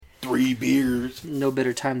3 beers. No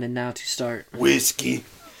better time than now to start. Whiskey.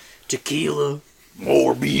 Tequila.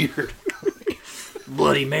 More beer.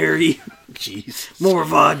 Bloody Mary. Jesus. More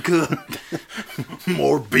vodka.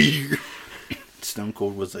 More beer. Stone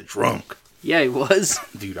Cold was a drunk. Yeah, he was.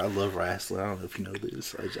 Dude, I love wrestling. I don't know if you know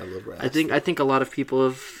this. I love wrestling. I think a lot of people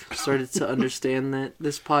have started to understand that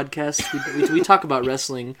this podcast, we talk about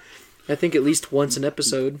wrestling, I think at least once an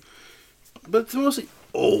episode. But it's mostly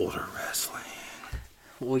older wrestling.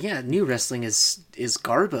 Well, yeah, new wrestling is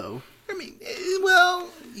garbo. I mean, well,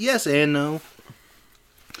 yes and no.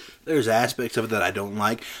 There's aspects of it that I don't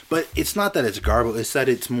like, but it's not that it's garbo, it's that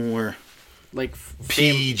it's more like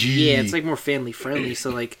PG. Yeah, it's like more family friendly.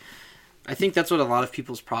 So like, I think that's what a lot of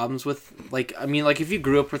people's problems with. Like, I mean, like if you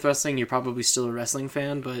grew up with wrestling, you're probably still a wrestling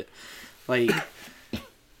fan. But like,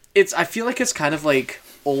 I feel like it's kind of like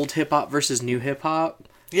old hip hop versus new hip hop.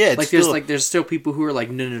 Yeah, it's like there's still people who are like,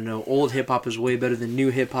 no, old hip hop is way better than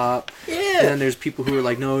new hip hop. Yeah, and then there's people who are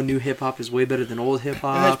like, no, new hip hop is way better than old hip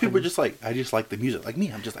hop. And there's people just like, I just like the music. Like me,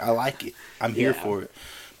 I like it. I'm here for it.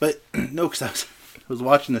 But no, because I was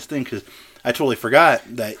watching this thing because I totally forgot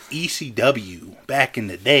that ECW back in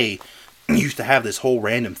the day used to have this whole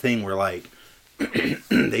random thing where like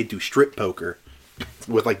they do strip poker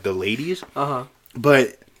with like the ladies.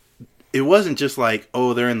 But it wasn't just like,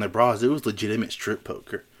 oh, they're in their bras. It was legitimate strip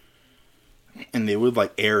poker. And they would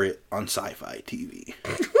like air it on sci-fi TV.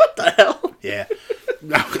 What the hell? Yeah.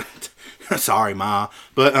 Sorry, Ma.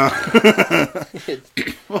 But I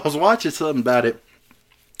was watching something about it.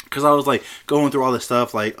 Because I was like going through all this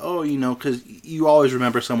stuff like, oh, you know, because you always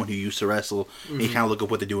remember someone who used to wrestle. And you kind of look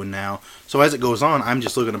up what they're doing now. So as it goes on, I'm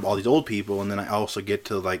just looking at all these old people. And then I also get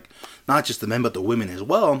to like, not just the men, but the women as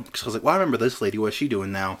well. Because I was like, well, I remember this lady. What's she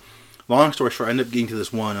doing now? Long story short, I ended up getting to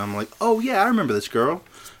this one. And I'm like, oh, yeah, I remember this girl.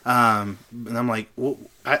 And I'm like, well,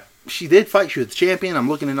 she did fight. She was the champion. I'm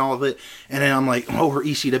looking at all of it. And then I'm like, oh, her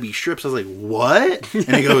ECW strips. I was like, what? And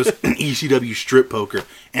it goes, ECW strip poker.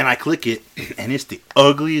 And I click it, and it's the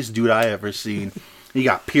ugliest dude I ever seen. He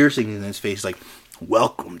got piercings in his face. Like,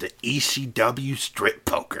 welcome to ECW strip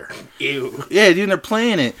poker. Ew. Yeah, dude, and they're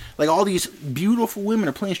playing it. Like, all these beautiful women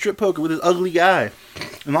are playing strip poker with this ugly guy.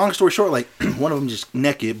 And long story short, like, one of them just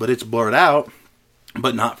naked, but it's blurred out.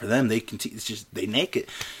 But not for them. They can see, it's just, they naked.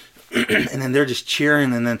 And then they're just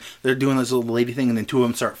cheering, and then they're doing this little lady thing, and then two of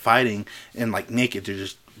them start fighting, and like naked, they're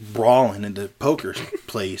just brawling in the poker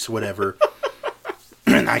place, whatever.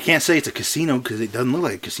 And I can't say it's a casino because it doesn't look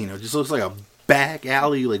like a casino. It just looks like a back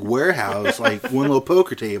alley, like warehouse, like one little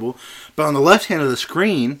poker table. But on the left hand of the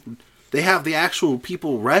screen, they have the actual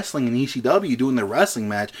people wrestling in ECW doing their wrestling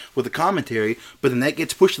match with the commentary, but then that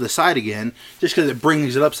gets pushed to the side again just because it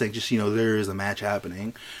brings it up saying, just, you know, there is a match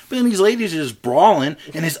happening. But then these ladies are just brawling,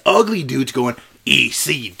 and this ugly dude's going,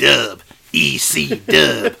 EC dub, EC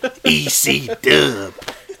dub, EC dub.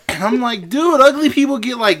 And I'm like, dude, ugly people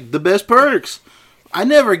get, like, the best perks. I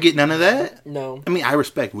never get none of that. No. I mean, I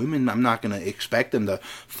respect women. I'm not going to expect them to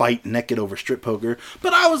fight naked over strip poker.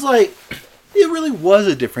 But I was like, it really was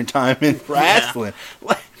a different time in wrestling. Yeah.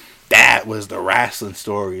 Like, that was the wrestling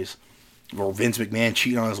stories. Where Vince McMahon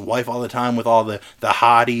cheating on his wife all the time with all the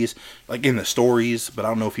hotties. Like, in the stories. But I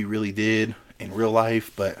don't know if he really did in real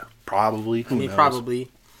life. But probably. Who knows?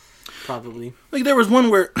 Probably. Like, there was one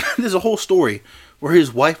where, there's a whole story where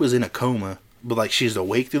his wife was in a coma. But, like, she's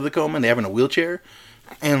awake through the coma, and they have her in a wheelchair.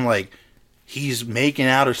 And, like, he's making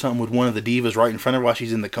out or something with one of the divas right in front of her while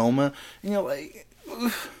she's in the coma. And you're like,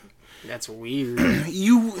 that's weird.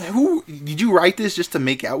 Did you write this just to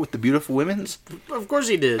make out with the beautiful women's? Of course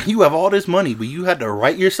he did. You have all this money, but you had to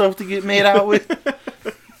write yourself to get made out with?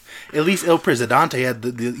 At least El Presidente had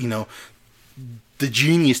the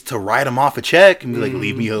genius to write him off a check and be like,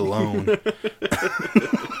 leave me alone.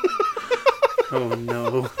 Oh,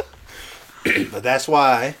 no. But that's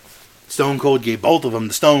why Stone Cold gave both of them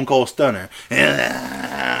the Stone Cold Stunner.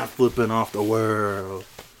 Flipping off the world.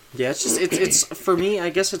 Yeah, it's just, it's for me, I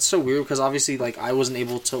guess it's so weird because obviously, like, I wasn't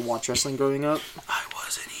able to watch wrestling growing up. I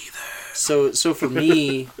wasn't either. So for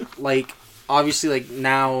me, like, obviously, like,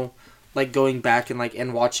 now, like, going back and, like,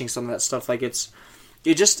 and watching some of that stuff, like,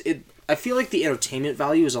 I feel like the entertainment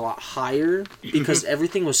value is a lot higher because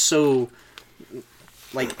everything was so,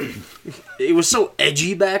 like, it was so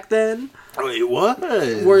edgy back then. Oh, it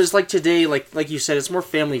was. Whereas, like, today, like you said, it's more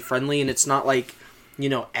family friendly and it's not, like, you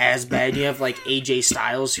know, as bad. You have, like, AJ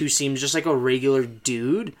Styles, who seems just like a regular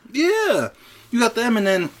dude. Yeah. You got them, and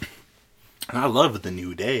then I love the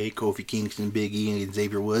New Day, Kofi Kingston, Big E, and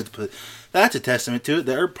Xavier Woods, but that's a testament to it.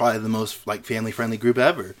 They're probably the most, like, family-friendly group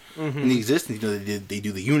ever in the existence. You know, they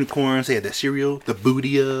do the unicorns, they had that cereal, the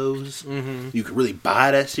Bootios. You could really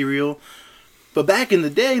buy that cereal. But back in the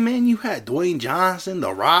day, man, you had Dwayne Johnson,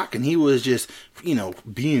 The Rock, and he was just,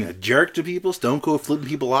 being a jerk to people, Stone Cold flipping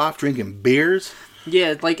people off, drinking beers.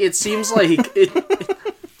 Yeah, like, it seems like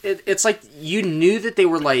it's like you knew that they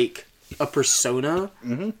were like a persona,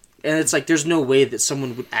 and it's like there's no way that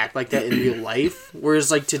someone would act like that in real life. Whereas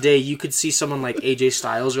like today, you could see someone like AJ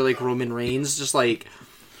Styles or like Roman Reigns just like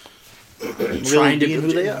trying to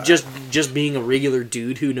who they are. just being a regular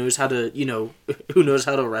dude who knows how to who knows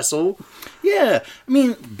how to wrestle. Yeah, I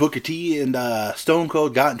mean, Booker T and Stone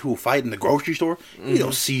Cold got into a fight in the grocery store. You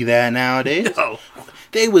don't see that nowadays. No.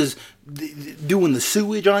 They was doing the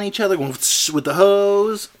sewage on each other with the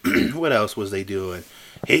hose. What else was they doing?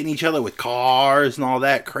 Hitting each other with cars and all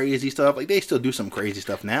that crazy stuff. Like, they still do some crazy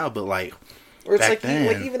stuff now, but like, Or it's back like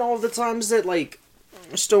then, even all of the times that like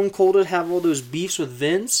Stone Cold would have all those beefs with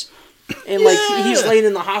Vince. And, like, he's laying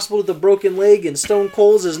in the hospital with a broken leg, and Stone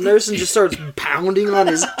Cold's his nurse and just starts pounding on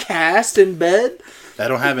his cast in bed. That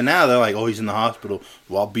don't happen now. They're like, oh, he's in the hospital.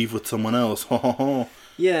 Well, I'll beef with someone else.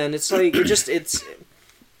 Yeah, and it's like, it just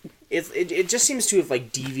seems to have,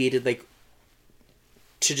 like, deviated, like,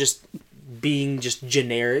 to just being just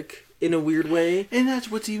generic in a weird way. And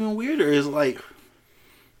that's what's even weirder is, like,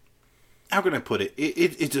 how can I put it?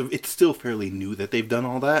 It's still fairly new that they've done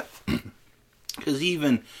all that. Because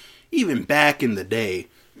even back in the day,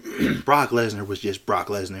 Brock Lesnar was just Brock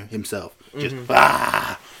Lesnar himself. Just,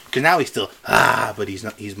 Because now he's still, but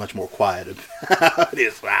he's much more quiet about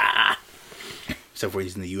his, Except for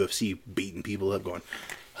he's in the UFC beating people up going,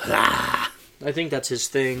 I think that's his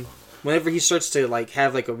thing. Whenever he starts to, like,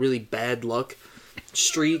 have, like, a really bad luck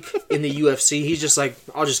streak in the UFC, he's just like,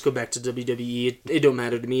 I'll just go back to WWE. It don't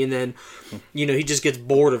matter to me. And then, he just gets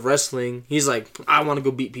bored of wrestling. He's like, I want to go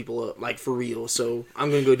beat people up, like, for real. So I'm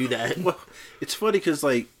going to go do that. Well, it's funny because,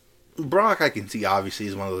 like, Brock, I can see, obviously,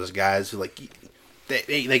 is one of those guys who, like,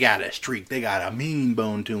 they got a streak. They got a mean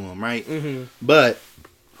bone to them, right? Mm-hmm. But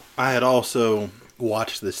I had also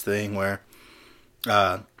watched this thing where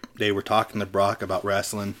they were talking to Brock about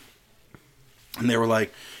wrestling. And they were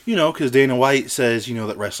like, because Dana White says,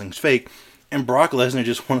 that wrestling's fake. And Brock Lesnar,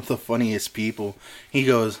 just one of the funniest people. He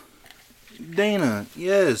goes, Dana,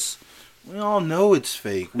 yes, we all know it's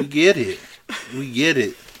fake. We get it.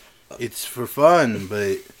 It's for fun,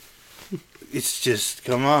 but it's just,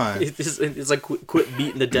 come on. It's like, quit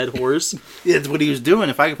beating the dead horse. Yeah, it's what he was doing.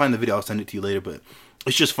 If I can find the video, I'll send it to you later. But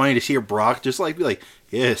it's just funny to hear Brock just like be like,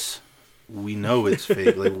 yes, we know it's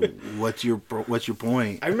fake. Like, what's your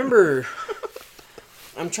point? I remember...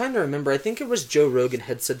 I'm trying to remember. I think it was Joe Rogan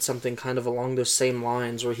had said something kind of along those same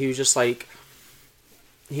lines where he was just like,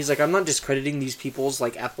 he's like, I'm not discrediting these people's,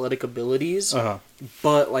 like, athletic abilities,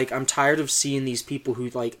 but, like, I'm tired of seeing these people who,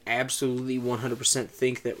 like, absolutely 100%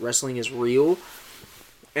 think that wrestling is real.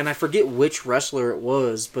 And I forget which wrestler it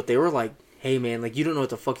was, but they were like, hey, man, like, you don't know what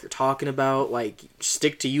the fuck you're talking about. Like,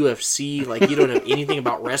 stick to UFC. Like, you don't know anything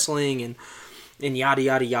about wrestling and yada,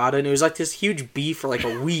 yada, yada. And it was like this huge beef for, like,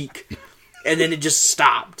 a week. And then it just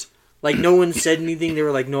stopped. Like, no one said anything. They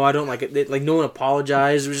were like, no, I don't like it. Like, no one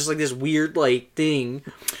apologized. It was just like this weird, like, thing.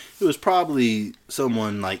 It was probably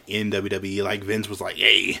someone, like, in WWE. Like, Vince was like,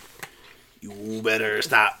 hey, you better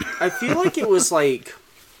stop. I feel like it was, like...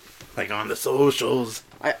 like, on the socials.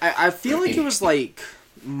 I feel like it was, like,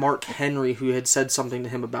 Mark Henry who had said something to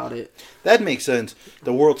him about it. That makes sense.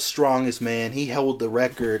 The world's strongest man. He held the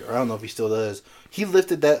record. Or I don't know if he still does. He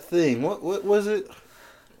lifted that thing. What was it?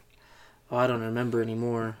 Oh, I don't remember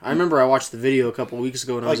anymore. I remember I watched the video a couple weeks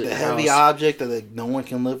ago when I was at the your heavy house. object that like no one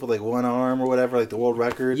can lift with like one arm or whatever, like the world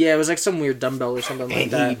record. Yeah, it was like some weird dumbbell or something like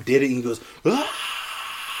that. And he did it and he goes,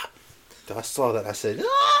 ah! I saw that. I said,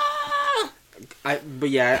 ah!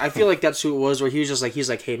 But yeah, I feel like that's who it was, where he was just like, he's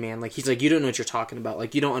like, hey man, like, he's like, you don't know what you're talking about.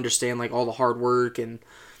 Like, you don't understand like all the hard work and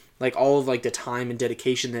like all of like the time and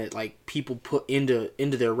dedication that like people put into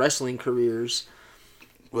their wrestling careers.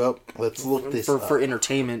 Well, let's look this up. For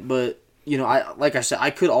entertainment, but like I said,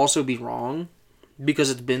 I could also be wrong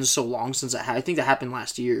because it's been so long since I think that happened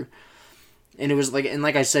last year. And it was like, and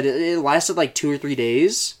like I said, it lasted like 2 or 3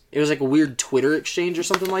 days. It was like a weird Twitter exchange or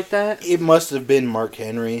something like that. It must have been Mark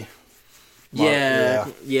Henry. Yeah,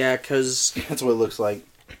 because... That's what it looks like.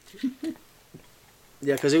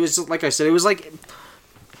 Yeah, because it was, like I said, it was like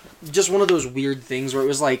just one of those weird things where it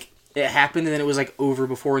was like, it happened and then it was like over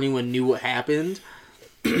before anyone knew what happened.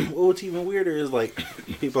 Well, what's even weirder is like,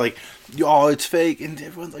 people are like, oh, it's fake, and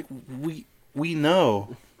everyone's like, we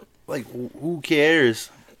know. Like, who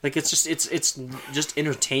cares? Like, it's just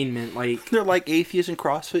entertainment. Like, they're like atheists and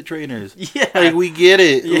CrossFit trainers. Yeah. Like, we get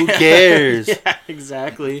it. Yeah. Who cares? Yeah,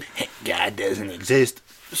 exactly. God doesn't exist.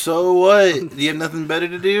 So what? Do you have nothing better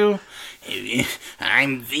to do?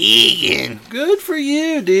 I'm vegan. Good for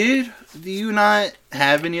you, dude. Do you not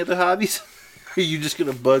have any other hobbies? Are you just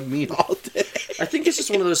gonna bug me all day? I think it's just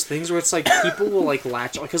one of those things where it's like people will like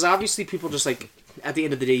latch on, because obviously people just like at the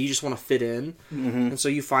end of the day you just want to fit in, and so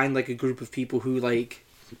you find like a group of people who like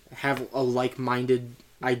have a like-minded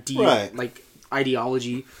idea, like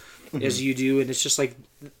ideology as you do, and it's just like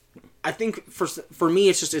I think for me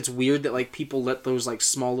it's weird that like people let those like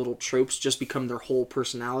small little tropes just become their whole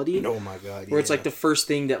personality. Oh my god! Where it's like the first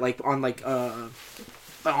thing that like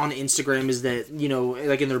on Instagram is that, you know,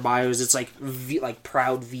 like in their bios it's like like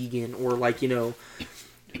proud vegan, or like, you know,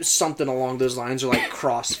 something along those lines, or like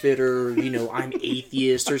CrossFitter, or, you know, I'm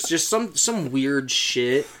atheist, or it's just some weird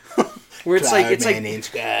shit where it's like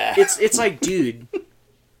it's like, dude,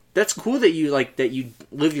 that's cool that you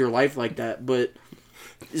live your life like that, but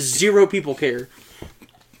zero people care.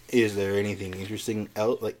 Is there anything interesting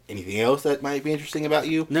else, like anything else that might be interesting about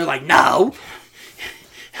you? And they're like, no,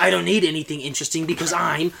 I don't need anything interesting because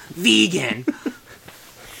I'm vegan.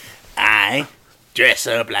 I dress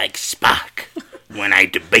up like Spock when I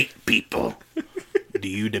debate people. Do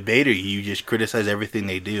you debate, or you just criticize everything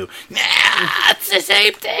they do? Nah, it's the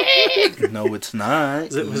same thing. No, it's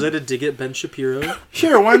not. Was that a dig at Ben Shapiro?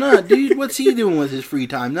 Sure, why not, dude? What's he doing with his free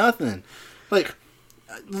time? Nothing. Like,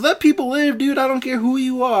 let people live, dude. I don't care who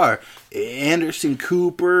you are. Anderson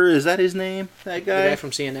Cooper, is that his name? That guy? The guy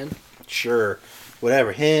from CNN? Sure.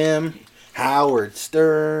 Whatever. Him, Howard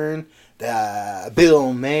Stern,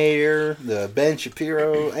 Bill Mayer, the Ben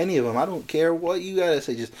Shapiro, any of them. I don't care what you gotta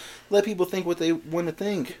say. Just let people think what they want to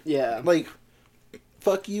think. Yeah. Like,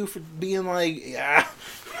 fuck you for being like, yeah,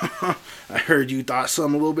 I heard you thought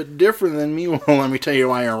something a little bit different than me. Well, let me tell you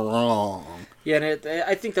why you're wrong. Yeah, and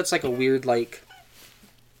I think that's like a weird, like,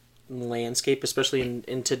 landscape, especially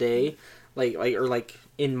in today, like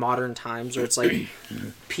in modern times, where it's like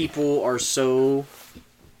people are so,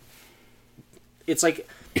 it's like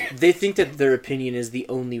they think that their opinion is the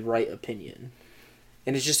only right opinion,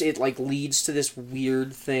 and it's just, it like leads to this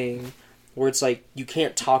weird thing where it's like you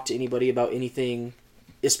can't talk to anybody about anything,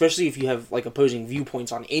 especially if you have like opposing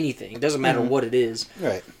viewpoints on anything. It doesn't matter what it is.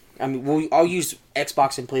 Right. I mean, I'll use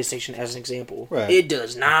Xbox and PlayStation as an example. Right. It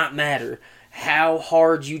does not matter how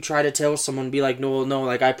hard you try to tell someone, be like, no,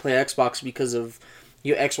 like I play Xbox because of,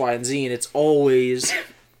 you know, X, Y, and Z, and it's always,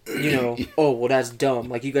 you know, oh, well, that's dumb.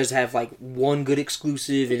 Like, you guys have like one good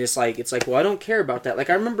exclusive, and it's like, well, I don't care about that. Like,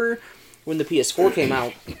 I remember when the PS4 came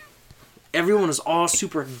out, everyone was all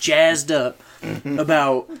super jazzed up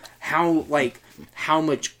about how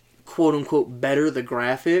much quote unquote better the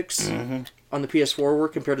graphics on the PS4 were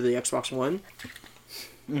compared to the Xbox One.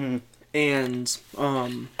 And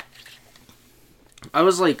I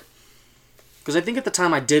was like, because I think at the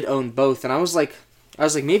time I did own both, and I was like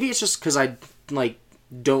maybe it's just because I like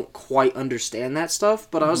don't quite understand that stuff,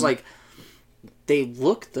 but I was like, they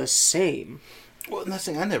look the same. Well, and that's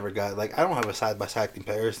the thing I never got. Like, I don't have a side-by-side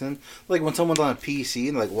comparison. Like, when someone's on a PC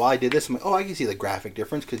and like, well, I did this, I'm like, oh, I can see the graphic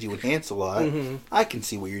difference because you enhance a lot. I can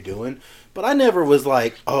see what you're doing. But I never was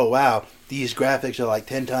like, oh, wow, these graphics are like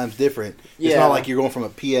 10 times different. It's not like you're going from a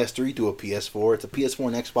PS3 to a PS4. It's a PS4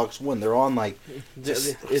 and Xbox One. They're on, like,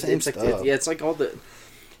 same stuff. It's like all the...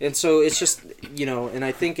 And so it's just, you know, and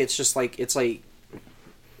I think it's just like, it's like,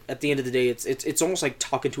 at the end of the day, it's almost like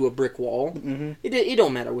talking to a brick wall. It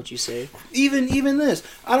don't matter what you say. Even this,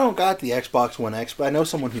 I don't got the Xbox One X, but I know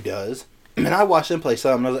someone who does, and I watched them play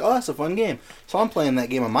some, and I was like, oh, that's a fun game. So I'm playing that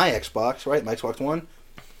game on my Xbox, right, my Xbox One.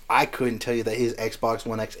 I couldn't tell you that his Xbox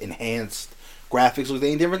One X enhanced graphics looked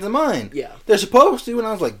any different than mine. Yeah, they're supposed to, and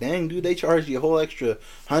I was like, dang, dude, they charged you a whole extra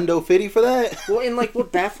 $150 for that. Well, and like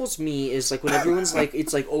what baffles me is like when everyone's like,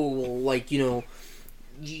 it's like, oh, well, like, you know,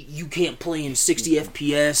 you can't play in 60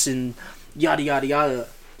 FPS and yada yada yada.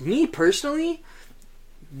 Me personally,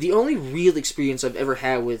 the only real experience I've ever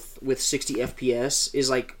had with 60 FPS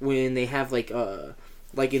is like when they have like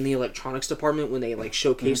in the electronics department when they like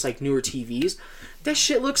showcase like newer TVs. That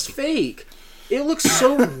shit looks fake. It looks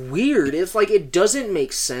so weird. It's like it doesn't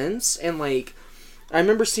make sense. And like I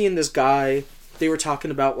remember seeing this guy. They were talking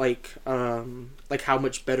about like how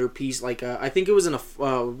much better PC, like I think it was in a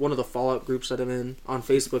one of the Fallout groups that I'm in on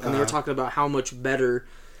Facebook, and they were talking about how much better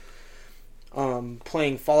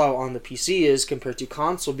playing Fallout on the PC is compared to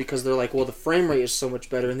console, because they're like, well, the frame rate is so much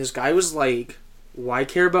better. And this guy was like, why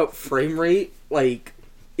care about frame rate? Like,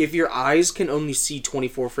 if your eyes can only see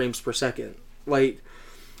 24 frames per second, like.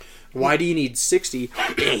 Why do you need 60?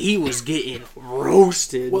 And he was getting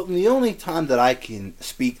roasted. Well, the only time that I can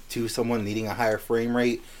speak to someone needing a higher frame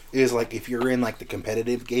rate is like if you're in like the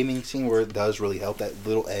competitive gaming scene where it does really help that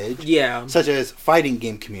little edge. Yeah. Such as fighting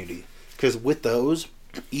game community. Because with those,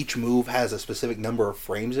 each move has a specific number of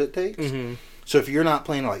frames it takes. Mm-hmm. So if you're not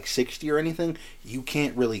playing like 60 or anything, you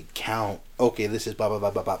can't really count, okay, this is blah, blah,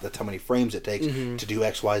 blah, blah, blah. That's how many frames it takes to do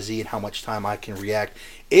X, Y, Z and how much time I can react.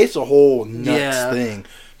 It's a whole nuts thing.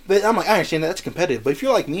 But I'm like, I understand that's competitive. But if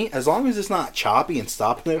you're like me, as long as it's not choppy and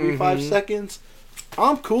stopping every 5 seconds,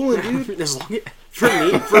 I'm cooling, dude.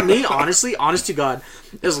 For me, honestly, honest to God,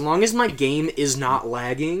 as long as my game is not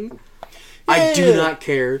lagging, I do not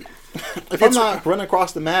care. If I'm not running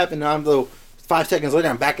across the map and I'm though 5 seconds later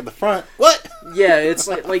I'm back at the front, what? Yeah, it's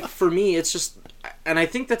like for me, it's just, and I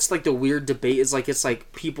think that's like the weird debate is like it's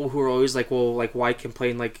like people who are always like, well, like why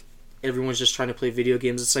complain? Like everyone's just trying to play video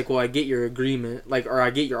games. It's like, well, I get your agreement, like, or I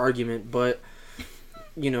get your argument, but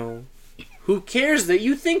you know, who cares that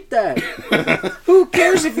you think that? Who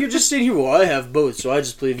cares if you're just sitting here? Well, I have both, so I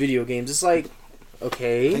just play video games. It's like,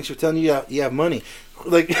 okay. Thanks for telling you have money.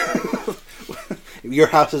 Like, your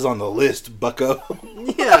house is on the list, bucko.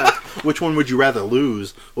 Yeah. Which one would you rather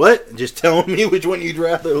lose? What? Just tell me which one you'd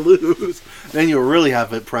rather lose. Then you'll really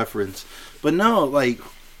have a preference. But no, like,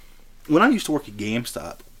 when I used to work at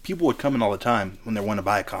GameStop, people would come in all the time when they want to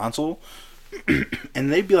buy a console.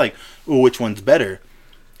 And they'd be like, well, which one's better?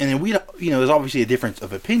 And then there's obviously a difference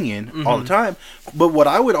of opinion all the time. But what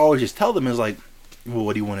I would always just tell them is like, well,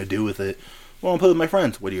 what do you want to do with it? Well, I'm playing with my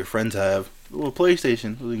friends. What do your friends have? Well, a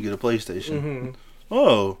PlayStation. Well, you can get a PlayStation.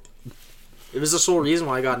 Oh. It was the sole reason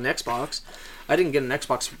why I got an Xbox. I didn't get an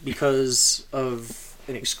Xbox because of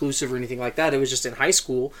an exclusive or anything like that. It was just in high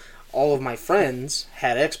school, all of my friends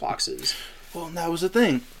had Xboxes. Well, that was the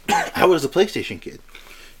thing. I was a PlayStation kid.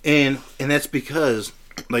 And that's because,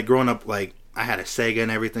 like, growing up, like, I had a Sega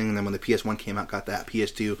and everything, and then when the PS1 came out, got that,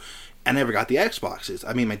 PS2. I never got the Xboxes.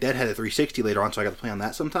 I mean, my dad had a 360 later on, so I got to play on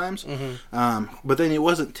that sometimes. But then it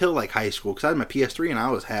wasn't till like high school, because I had my PS3 and I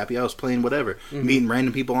was happy. I was playing whatever, meeting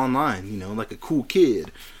random people online, like a cool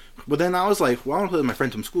kid. But then I was like, well, I want to play with my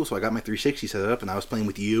friends from school, so I got my 360 set up, and I was playing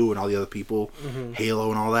with you and all the other people, Halo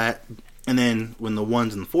and all that. And then when the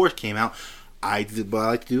 1s and the 4s came out, I did what I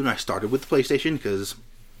like to do, and I started with the PlayStation, because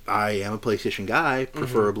I am a PlayStation guy,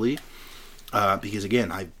 preferably. Because,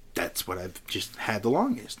 again, that's what I've just had the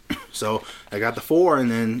longest. So I got the 4,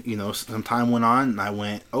 and then, some time went on, and I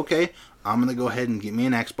went, okay, I'm going to go ahead and get me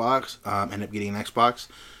an Xbox. Ended up getting an Xbox.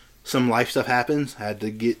 Some life stuff happens. Had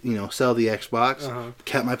to get, sell the Xbox.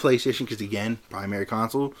 Kept my PlayStation, because, again, primary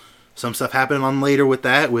console. Some stuff happened on later with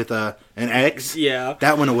that, with an X. Yeah.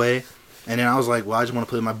 That went away. And then I was like, well, I just want to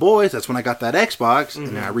play with my boys. That's when I got that Xbox. And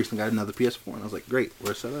then I recently got another PS4. And I was like, great,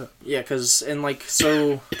 we're set up. Yeah, because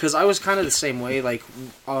I was kind of the same way. Like,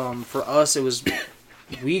 for us, it was,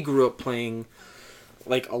 we grew up playing,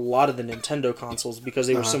 like, a lot of the Nintendo consoles because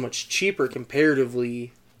they were so much cheaper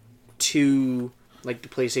comparatively to, like, the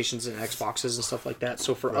PlayStations and Xboxes and stuff like that.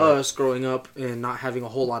 So for us, growing up and not having a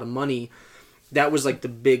whole lot of money, that was, like, the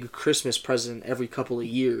big Christmas present every couple of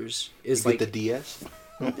years. Is like the DS?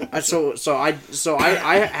 So I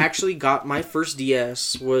actually got my first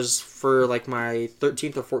DS was for like my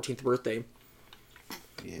 13th or 14th birthday.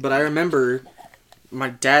 Yeah. But I remember my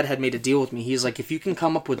dad had made a deal with me. He's like, if you can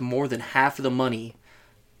come up with more than half of the money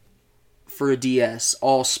for a DS,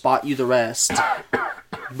 I'll spot you the rest.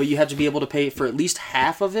 But you have to be able to pay for at least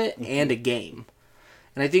half of it and a game.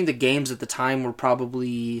 And I think the games at the time were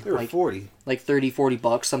probably like 40. Like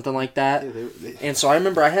 $30-$40, something like that. Yeah, and so I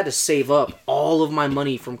remember I had to save up all of my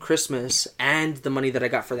money from Christmas and the money that I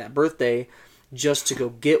got for that birthday just to go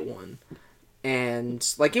get one. And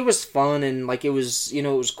like it was fun and like it was, it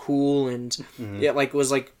was cool and it like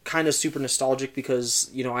was like kind of super nostalgic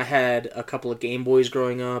because, I had a couple of Game Boys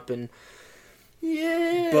growing up and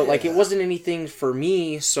but like it wasn't anything for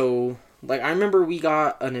me, so like I remember we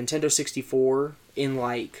got a Nintendo 64 in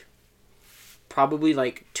like probably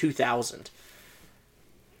like 2000.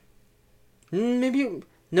 Maybe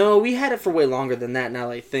no, we had it for way longer than that now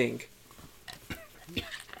that I think.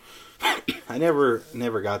 I never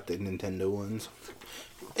got the Nintendo ones.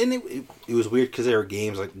 And it was weird because there were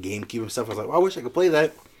games like GameCube and stuff. I was like, well, I wish I could play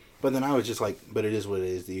that. But then I was just like, but it is what it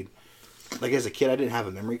is, dude. Like as a kid, I didn't have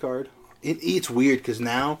a memory card. It's weird because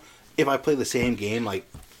now if I play the same game like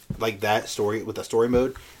that story with a story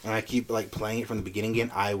mode and I keep like playing it from the beginning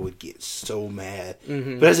again, I would get so mad.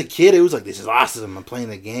 But as a kid, it was like, this is awesome. I'm playing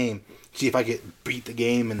the game. See if I could beat the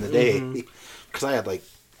game in the day. Because I had like,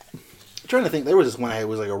 I'm trying to think, there was this one, it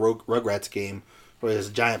was like a Rugrats game where there's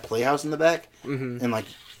a giant playhouse in the back and like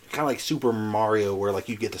kind of like Super Mario, where like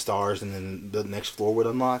you'd get the stars and then the next floor would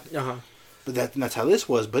unlock. Uh-huh. But that's how this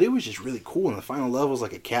was. But it was just really cool. And the final level was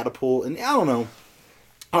like a catapult, and I don't know,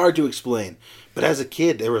 hard to explain. But as a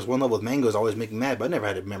kid, there was one level with mangoes always making me mad. But I never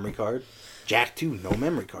had a memory card. Jack 2, no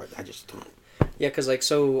memory card. I just. Yeah, because, like,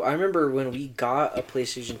 so I remember when we got a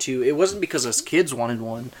PlayStation 2, it wasn't because us kids wanted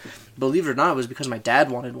one. Believe it or not, it was because my dad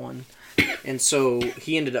wanted one. And so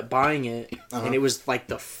he ended up buying it, and it was, like,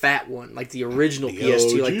 the fat one, like the original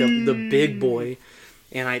PS2, like the big boy.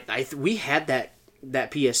 And we had that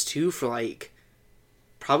PS2 for, like,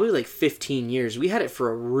 probably, like, 15 years. We had it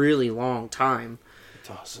for a really long time. It's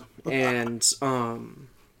awesome.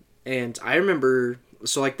 And I remember,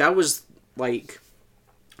 so, like, that was, like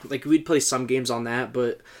we'd play some games on that,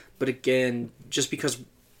 but again, just because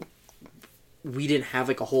we didn't have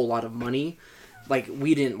like a whole lot of money, like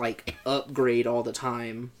we didn't like upgrade all the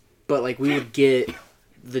time, but like we would get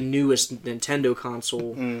the newest Nintendo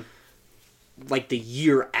console like the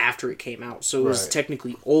year after it came out, so it was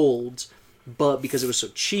technically old, but because it was so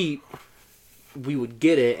cheap, we would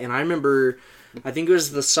get it. And I remember, I think it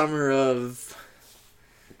was the summer of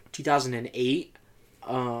 2008.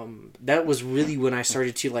 That was really when I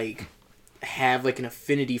started to like have like an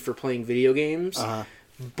affinity for playing video games,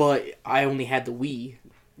 but I only had the Wii,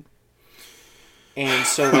 and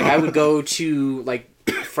so like I would go to like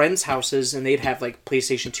friends' houses and they'd have like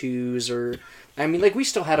PlayStation 2s, or I mean like we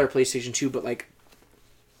still had our PlayStation 2, but like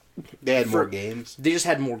they had more games. They just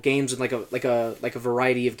had more games and like a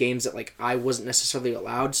variety of games that like I wasn't necessarily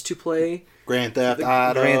allowed to play. Grand Theft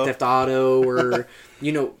Auto, or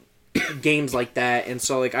you know. Games like that. And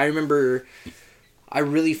so like I remember I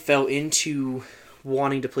really fell into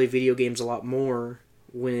wanting to play video games a lot more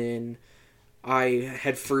when I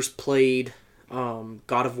had first played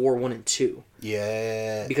God of War 1 and 2.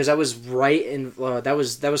 Yeah. Because I was right in that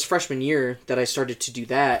was freshman year that I started to do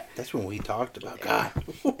that. That's when we talked about God.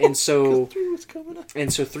 And so 3 was coming up.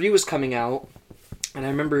 And so 3 was coming out, and I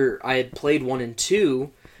remember I had played 1 and 2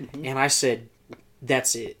 and I said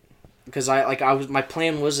that's it. Because my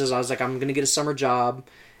plan was I was like, I'm gonna get a summer job,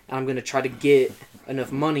 and I'm gonna try to get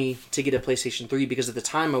enough money to get a PlayStation 3, because at the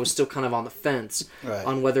time I was still kind of on the fence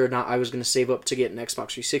on whether or not I was gonna save up to get an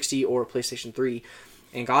Xbox 360 or a PlayStation 3.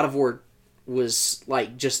 And God of War was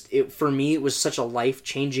like for me it was such a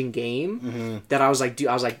life-changing game that I was like, dude,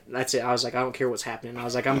 that's it. I was like, I don't care what's happening. I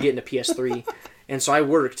was like, I'm getting a PS3. And so I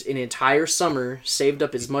worked an entire summer, saved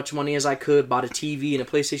up as much money as I could, bought a TV and a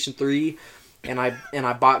PlayStation 3. And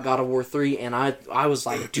I bought God of War 3, and I was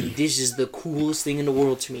like, dude, this is the coolest thing in the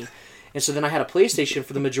world to me. And so then I had a PlayStation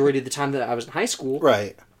for the majority of the time that I was in high school.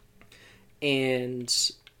 Right. And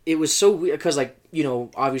it was so weird, because, like, you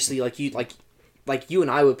know, obviously, like you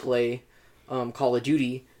and I would play Call of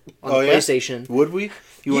Duty on the PlayStation. Would we?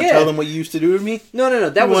 You want to tell them what you used to do to me? No.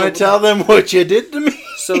 You want to tell them what you did to me?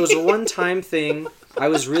 So it was a one-time thing. I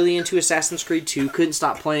was really into Assassin's Creed 2, couldn't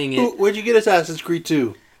stop playing it. Where'd you get Assassin's Creed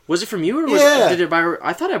 2? Was it from you, or did it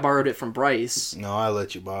I thought I borrowed it from Bryce. No, I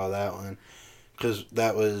let you borrow that one. Because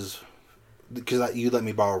you let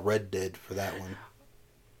me borrow Red Dead for that one.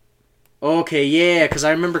 Okay, yeah, because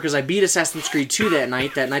I remember, because I beat Assassin's Creed 2 that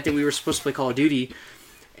night that we were supposed to play Call of Duty,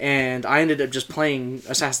 and I ended up just playing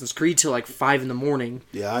Assassin's Creed till like 5 in the morning.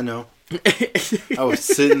 Yeah, I know. I was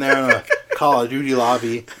sitting there in a Call of Duty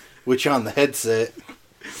lobby with you on the headset.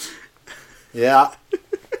 Yeah.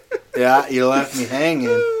 Yeah, you left me hanging.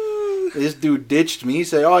 This dude ditched me. He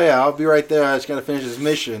said, oh yeah, I'll be right there. I just gotta finish this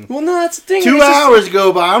mission. Well, no, that's the thing. 2 hours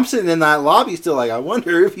go by. I'm sitting in that lobby still like, I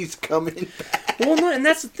wonder if he's coming back. Well, no, and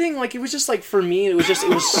that's the thing. Like, it was just like, for me, it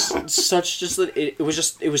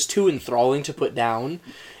was too enthralling to put down.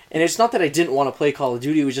 And it's not that I didn't want to play Call of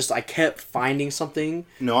Duty. It was just I kept finding something.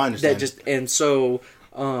 No, I understand. And so...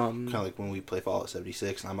 kind of like when we play Fallout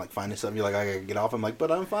 76 and I'm like finding something, you're like, I gotta get off. I'm like,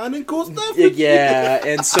 but I'm finding cool stuff. Yeah,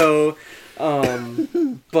 and so,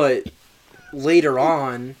 but later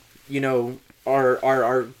on, you know,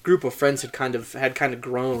 our group of friends had kind of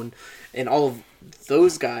grown, and all of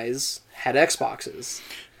those guys had Xboxes.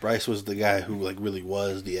 Bryce was the guy who like really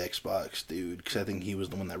was the Xbox dude, because I think he was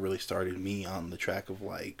the one that really started me on the track of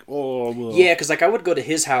like, yeah, because like I would go to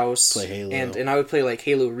his house, play Halo, and I would play like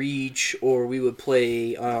Halo Reach, or we would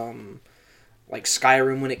play like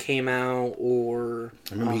Skyrim when it came out, or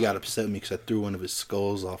I remember he got upset with me because I threw one of his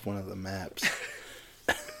skulls off one of the maps.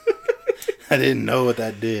 I didn't know what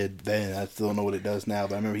that did then. I still don't know what it does now,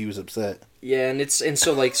 but I remember he was upset. Yeah, and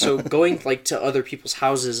so going like to other people's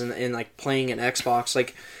houses and like playing an Xbox,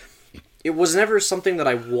 like it was never something that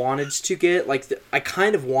I wanted to get. Like I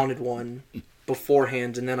kind of wanted one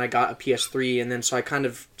beforehand, and then I got a PS3, and then so I kind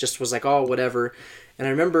of just was like, oh, whatever. And I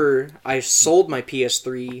remember I sold my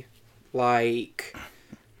PS3 like,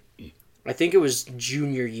 I think it was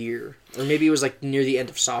junior year, or maybe it was like near the end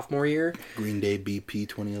of sophomore year. Green Day BP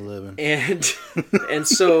 2011. And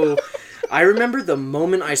so I remember the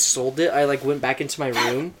moment I sold it, I like went back into my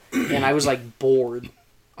room and I was like bored.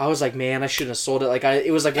 I was like, man, I shouldn't have sold it. Like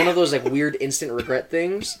it was like one of those like weird instant regret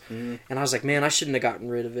things. And I was like, man, I shouldn't have gotten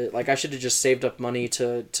rid of it. Like I should have just saved up money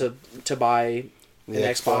to buy an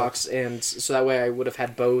Xbox, and so that way I would have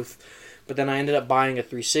had both. But then I ended up buying a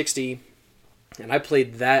 360, and I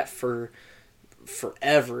played that for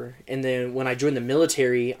forever. And then when I joined the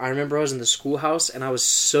military, I remember I was in the schoolhouse and I was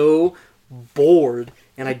so bored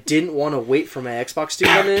and I didn't want to wait for my Xbox to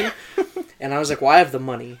come in. And I was like, well, I have the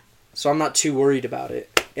money, so I'm not too worried about it.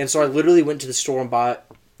 And so I literally went to the store and bought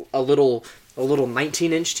a little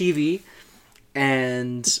 19-inch TV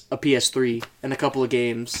and a PS3 and a couple of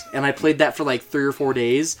games. And I played that for like 3 or 4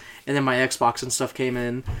 days, and then my Xbox and stuff came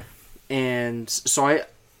in. And so I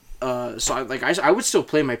would still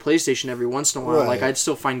play my PlayStation every once in a while. Right. Like I'd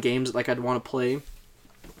still find games like I'd want to play.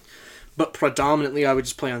 But predominantly I would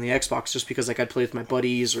just play on the Xbox just because like I'd play with my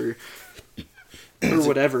buddies or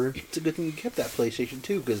whatever. It's a good thing you kept that PlayStation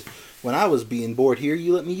too, because when I was being bored here,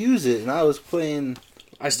 you let me use it, and I was playing.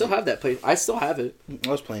 I still have that play. I still have it.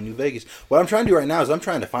 I was playing New Vegas. What I'm trying to do right now is I'm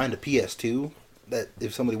trying to find a PS2 that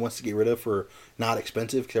if somebody wants to get rid of for not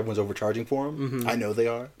expensive, because everyone's overcharging for them. Mm-hmm. I know they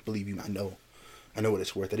are. Believe you, I know what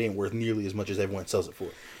it's worth. It ain't worth nearly as much as everyone sells it for.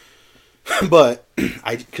 But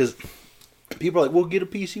because people are like, "Well, get a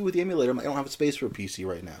PC with the emulator." I'm like, I don't have a space for a PC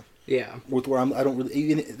right now. Yeah. With where I don't really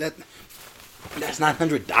even that's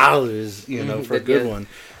 $900, you know, for a good one.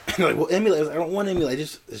 And like, well, emulators, I don't want to emulate. I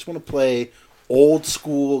just want to play old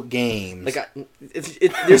school games. Like,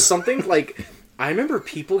 there's something like I remember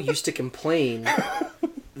people used to complain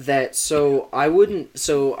that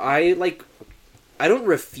I don't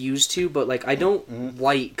refuse to, but like I don't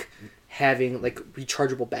like having like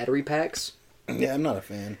rechargeable battery packs. Yeah, I'm not a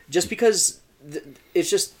fan. Just because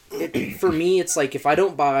it's just for me, it's like if I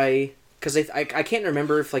don't buy, because I can't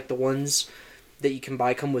remember if like the ones that you can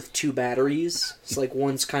buy come with 2 batteries. It's like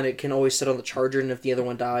one's kind of can always sit on the charger, and if the other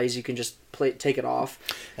one dies, you can just take it off.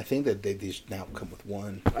 I think that they just now come with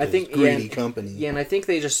one. I think greedy company. Yeah, and I think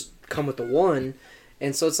they just come with the one,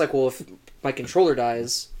 and so it's like, well, if my controller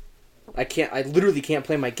dies, I literally can't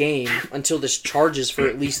play my game until this charges for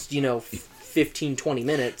at least 15-20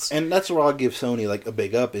 minutes. And that's where I'll give Sony like a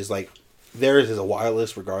big up is like theirs is a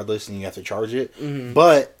wireless regardless, and you have to charge it. Mm-hmm.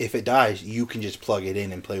 But if it dies, you can just plug it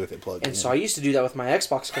in and play with it plugged in. And so I used to do that with my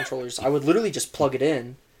Xbox controllers. I would literally just plug it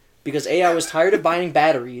in. Because A, I was tired of buying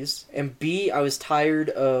batteries, and B, I was tired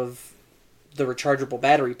of the rechargeable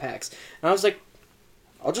battery packs. And I was like,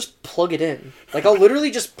 I'll just plug it in. Like, I'll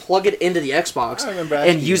literally just plug it into the Xbox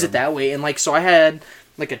and use it that way. And, like, so I had,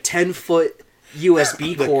 like, a 10-foot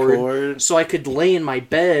USB cord so I could lay in my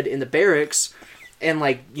bed in the barracks and,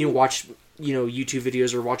 like, watch, YouTube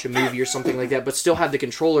videos or watch a movie or something like that, but still have the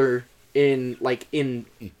controller in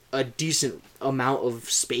a decent amount of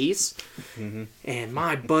space. Mm-hmm. And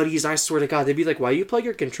my buddies, I swear to God, they'd be like, why you plug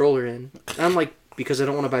your controller in? And I'm like, because I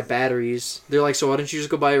don't want to buy batteries. They're like, so why don't you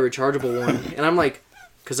just go buy a rechargeable one? And I'm like,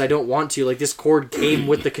 because I don't want to. Like, this cord came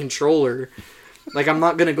with the controller. Like, I'm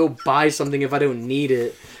not going to go buy something if I don't need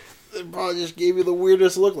it. They probably just gave you the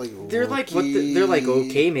weirdest look. Like, they're like, they're like,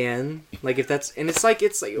 okay, man. Like, if that's, and it's like,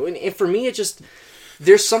 and for me, it just,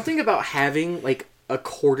 there's something about having, like, a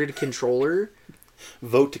corded controller.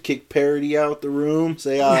 Vote to kick parody out the room.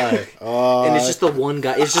 Say aye. And it's just the one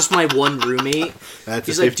guy. It's just my one roommate. That's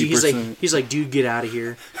he's a 50%. He's like, dude, get out of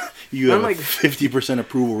here. You have a 50%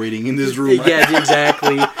 approval rating in this room. Yeah,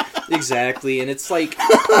 exactly. And it's like,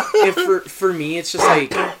 and for me, it's just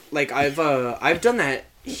like I've done that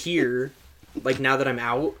here. Like now that I'm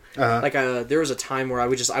out, like there was a time where I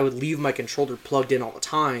would leave my controller plugged in all the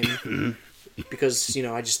time because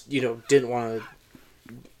I just didn't want to.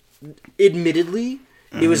 Admittedly,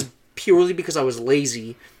 it was purely because I was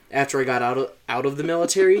lazy after I got out of the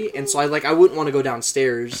military, and so I wouldn't want to go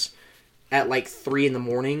downstairs at like 3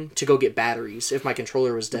 a.m. to go get batteries if my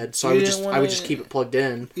controller was dead. So I would just keep it plugged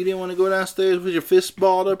in. You didn't want to go downstairs with your fist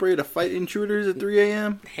balled up ready to fight intruders at 3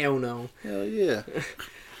 a.m.? Hell no. Hell yeah.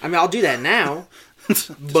 I mean, I'll do that now,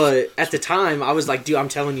 but at the time I was like, dude, I'm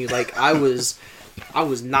telling you, like I was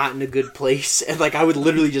not in a good place, and like I would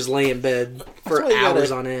literally just lay in bed for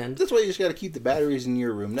hours on end. That's why you just got to keep the batteries in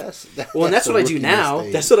your room. That's what I do now.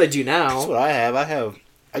 Mistake. That's what I do now. That's what I have.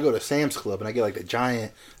 I go to Sam's Club and I get like the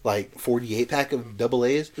giant 48 pack of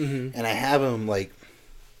AA, and I have them like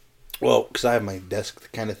Well, because I have my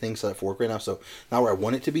desk kind of thing set up for work right now, so not where I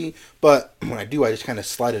want it to be. But when I do, I just kind of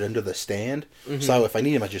slide it under the stand. Mm-hmm. So if I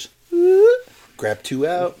need them, I just grab 2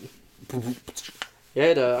 out. Yeah,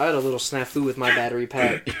 I had a little snafu with my battery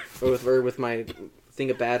pack, or with my thing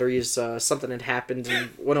of batteries. Something had happened, and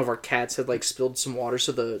one of our cats had like spilled some water,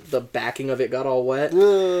 so the backing of it got all wet.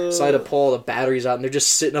 So I had to pull all the batteries out, and they're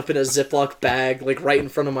just sitting up in a Ziploc bag, like right in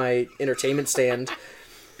front of my entertainment stand.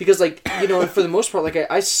 Because, like, you know, for the most part, like,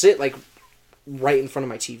 I sit, like, right in front of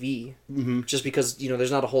my TV. Mm-hmm. Just because, you know, there's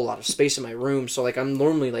not a whole lot of space in my room. So, like, I'm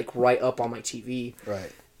normally, like, right up on my TV.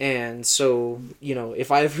 Right. And so, you know, if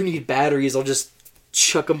I ever need batteries, I'll just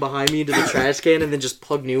chuck them behind me into the trash can and then just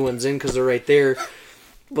plug new ones in because they're right there.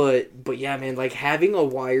 But yeah, man, like, having a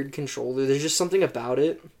wired controller, there's just something about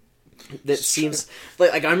it that seems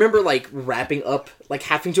like I remember like wrapping up, like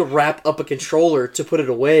having to wrap up a controller to put it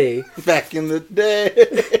away back in the day.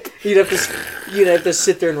 you'd have to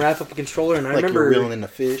sit there and wrap up a controller, and I remember you're reeling in a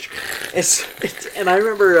fish. And I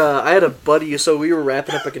remember I had a buddy, so we were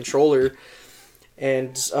wrapping up a controller,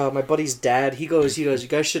 and my buddy's dad he goes, you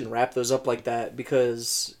guys shouldn't wrap those up like that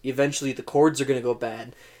because eventually the cords are gonna go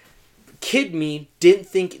bad. Kid me, didn't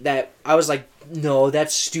think that. I was like, no,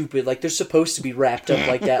 that's stupid. Like, they're supposed to be wrapped up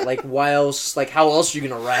like that. Like, why else? Like, how else are you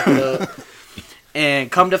gonna wrap it up?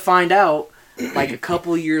 And come to find out, like a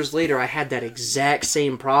couple of years later, I had that exact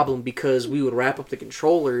same problem because we would wrap up the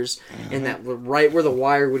controllers, and that right where the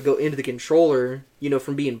wire would go into the controller, you know,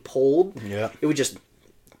 from being pulled, it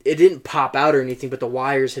didn't pop out or anything, but the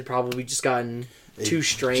wires had probably just gotten too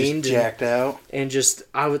strained, just jacked out, and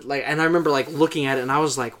I remember like looking at it, and I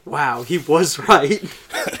was like, "Wow, he was right."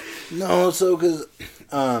 No, so because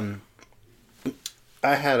I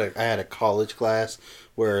had a college class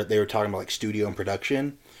where they were talking about like studio and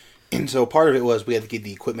production, and so part of it was we had to get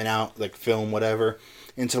the equipment out, like film, whatever.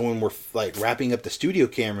 And so when we're like wrapping up the studio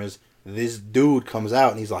cameras, this dude comes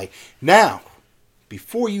out and he's like, "Now,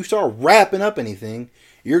 before you start wrapping up anything,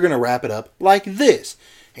 you're gonna wrap it up like this."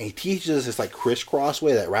 And he teaches us this like crisscross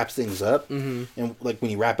way that wraps things up. Mm-hmm. And like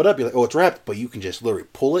when you wrap it up, you're like, oh, it's wrapped, but you can just literally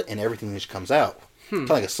pull it and everything just comes out. Kind of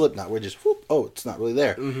like a slip knot where just, whoop, oh, it's not really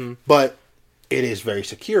there. Mm-hmm. But it is very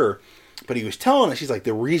secure. But he was telling us, he's like,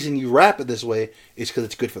 the reason you wrap it this way is because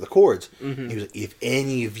it's good for the cords. Mm-hmm. He was like, if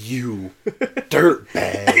any of you dirt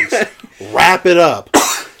bags wrap it up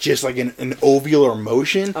just like in an ovular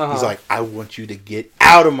motion, he's like, I want you to get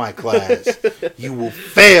out of my class. You will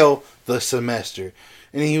fail the semester.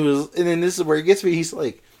 And then this is where he gets me. He's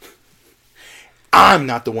like, I'm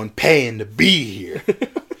not the one paying to be here.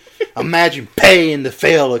 Imagine paying to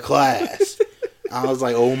fail a class. I was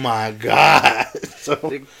like, oh my god. So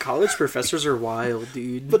the college professors are wild,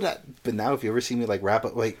 dude. But now if you ever see me like wrap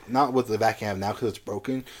up, like not with the vacuum I have now because it's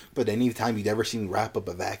broken, but any time you'd ever see me wrap up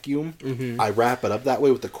a vacuum, I wrap it up that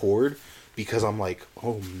way with the cord. Because I'm like,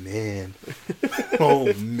 oh man.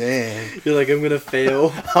 You're like, I'm gonna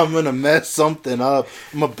fail. I'm gonna mess something up.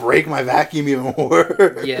 I'm gonna break my vacuum even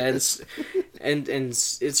worse. Yeah, and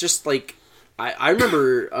it's just like I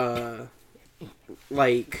remember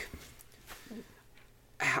like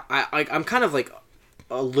I'm kind of like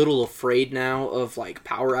a little afraid now of like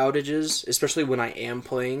power outages, especially when I am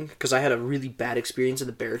playing, because I had a really bad experience in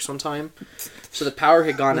the barracks one time. So the power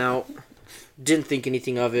had gone out, didn't think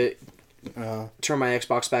anything of it. Turn my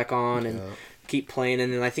Xbox back on and keep playing,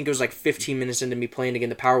 and then I think it was like 15 minutes into me playing again,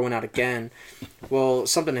 the power went out again. Well,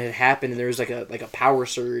 something had happened, and there was like a power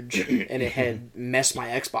surge, and it had messed my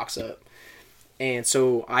Xbox up. And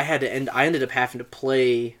so I ended up having to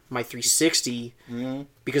play my 360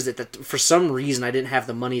 because for some reason I didn't have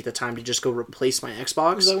the money at the time to just go replace my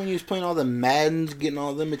Xbox. Was that when you was playing all the Maddens, getting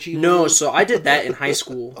all them achievements? No, so I did that in high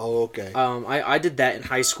school. Oh, okay. I did that in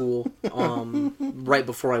high school, right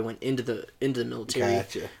before I went into the military.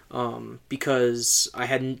 Gotcha. Because I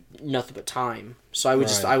had nothing but time, so I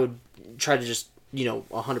would try to just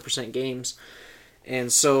 100% games,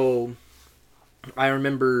 and so I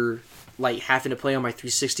remember like having to play on my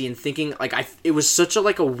 360 and thinking like it was such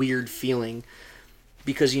a weird feeling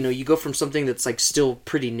because you go from something that's like still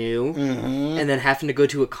pretty new and then having to go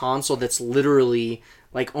to a console that's literally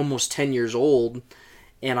like almost 10 years old.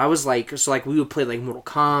 And I was like, so like we would play like Mortal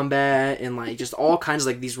Kombat and like just all kinds of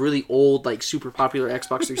like these really old like super popular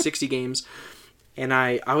Xbox 360 games. And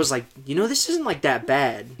I was like, this isn't like that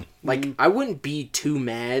bad. Like I wouldn't be too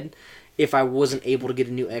mad if I wasn't able to get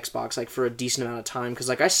a new Xbox like for a decent amount of time, because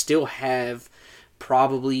like I still have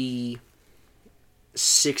probably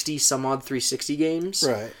 60 some odd 360 games,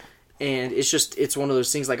 right? And it's one of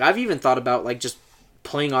those things like I've even thought about like just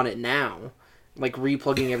playing on it now, like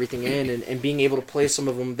replugging everything in and being able to play some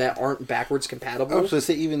of them that aren't backwards compatible. I was going to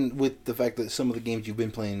say, even with the fact that some of the games you've been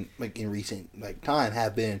playing like in recent like time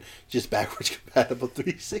have been just backwards compatible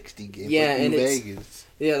 360 games. Yeah, like and New Vegas.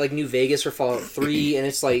 Yeah, like New Vegas or Fallout 3, and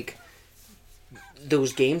it's like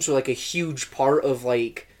those games were like a huge part of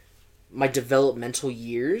like my developmental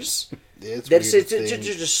years. Yeah, it's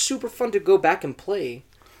just super fun to go back and play.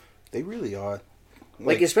 They really are.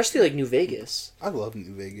 Like especially like New Vegas. I love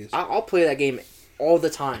New Vegas. I'll play that game all the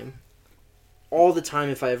time. All the time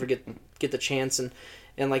if I ever get the chance, and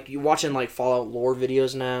like you watching like Fallout lore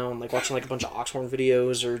videos now, and like watching like a bunch of Oxhorn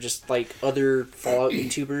videos or just like other Fallout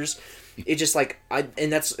YouTubers. It just like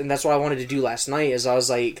that's what I wanted to do last night. Is I was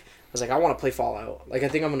like I want to play Fallout. Like I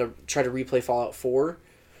think I'm gonna try to replay Fallout 4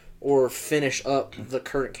 or finish up the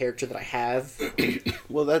current character that I have.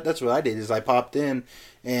 Well, that's what I did. Is I popped in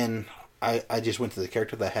and I just went to the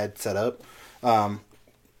character that I had set up.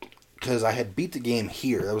 Because I had beat the game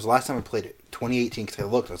here. That was the last time I played it, 2018, because I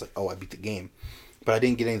looked, I was like, oh, I beat the game. But I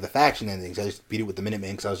didn't get any of the faction endings. I just beat it with the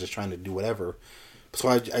Minutemen because I was just trying to do whatever. So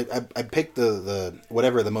I picked the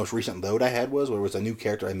whatever the most recent load I had was, where it was a new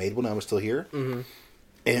character I made when I was still here. Mm-hmm.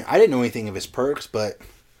 And I didn't know anything of his perks, but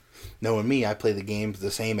knowing me, I play the games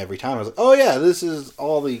the same every time. I was like, oh yeah, this is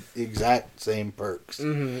all the exact same perks.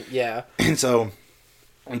 Mm-hmm. Yeah. And so,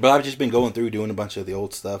 but I've just been going through doing a bunch of the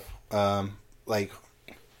old stuff. Like,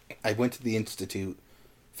 I went to the Institute,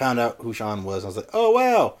 found out who Sean was. I was like, oh,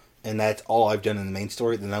 wow. And that's all I've done in the main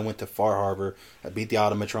story. Then I went to Far Harbor. I beat the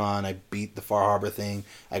Automatron. I beat the Far Harbor thing.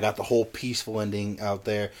 I got the whole peaceful ending out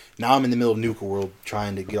there. Now I'm in the middle of Nuka World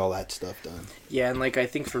trying to get all that stuff done. Yeah, and like I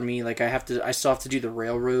think for me, like I still have to do the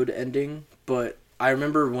Railroad ending. But I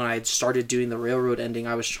remember when I started doing the Railroad ending,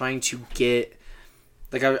 I was trying to get...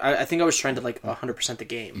 Like, I think I was trying to, like, 100% the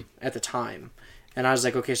game at the time. And I was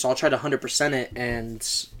like, okay, so I'll try to 100% it, and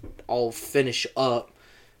I'll finish up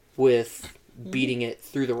with beating it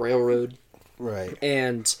through the Railroad. Right.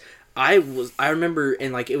 And I remember,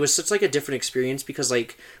 and, like, it was such, like, a different experience, because,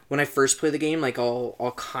 like, when I first play the game, like,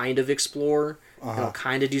 I'll kind of explore, and I'll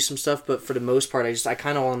kind of do some stuff, but for the most part, I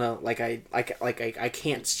kind of want to, like, I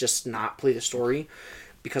can't just not play the story,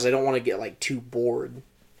 because I don't want to get, like, too bored.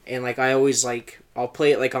 And, like, I always, like, I'll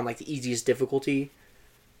play it, like, on, like, the easiest difficulty.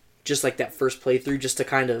 Just, like, that first playthrough, just to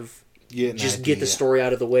kind of get the story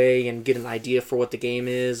out of the way and get an idea for what the game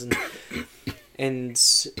is. And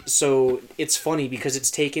so, it's funny, because it's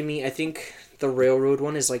taken me, I think the Railroad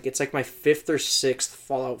one is, like, it's, like, my 5th or 6th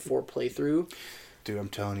Fallout 4 playthrough. Dude, I'm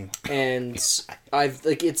telling you. And I've,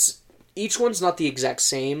 like, each one's not the exact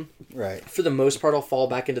same. Right. For the most part, I'll fall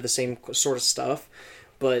back into the same sort of stuff.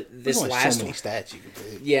 But this last so many stats you can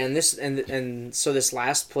play. Yeah, and so this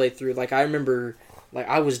last playthrough, like I remember, like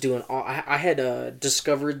I was doing, I had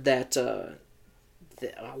discovered that,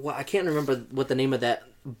 well, I can't remember what the name of that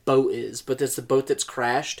boat is, but it's the boat that's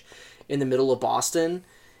crashed in the middle of Boston.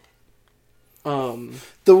 The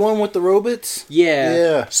one with the robots? Yeah.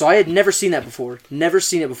 Yeah. So I had never seen that before. For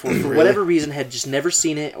Really? whatever reason, had just never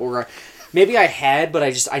seen it, or maybe I had, but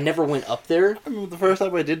I never went up there. I remember the first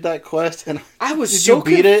time I did that quest, and I was so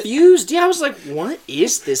confused. Yeah, I was like, "What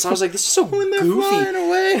is this?" I was like, "This is so when they're goofy." flying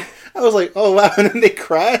away, I was like, "Oh wow!" And then they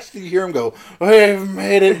crashed. And you hear them go, "We've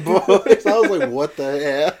made it, boys!" I was like, "What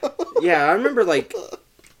the hell?" Yeah, I remember like,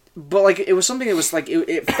 but like it was something that was like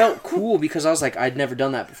it felt cool because I was like, I'd never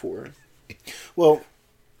done that before. Well,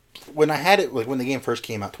 when I had it, like when the game first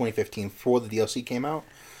came out, 2015, before the DLC came out,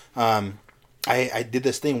 I did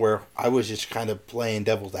this thing where I was just kind of playing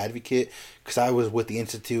devil's advocate because I was with the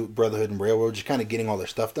Institute, Brotherhood, and Railroad, just kind of getting all their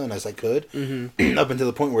stuff done as I could, up until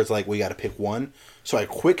the point where it's like, we got to pick one. So I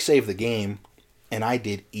quick saved the game, and I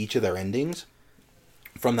did each of their endings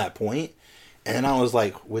from that point, and then I was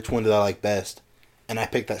like, which one did I like best? And I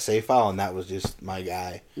picked that save file, and that was just my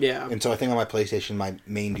guy. Yeah. And so I think on my PlayStation, my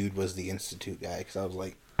main dude was the Institute guy, because I was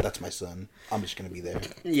like, that's my son. I'm just going to be there.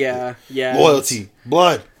 Yeah, yeah. Loyalty,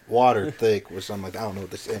 blood, water, thick, or something like that. I don't know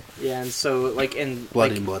what they say. Yeah, and so, like, and...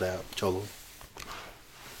 Blood like, in, blood out. Cholo.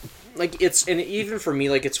 Like, it's... And even for me,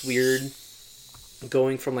 like, it's weird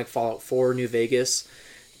going from, like, Fallout 4, New Vegas,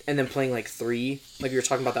 and then playing, like, 3. Like, you were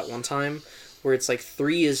talking about that one time, where it's, like,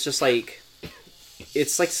 3 is just, like...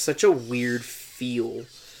 It's, like, such a weird feel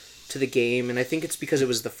to the game, and I think it's because it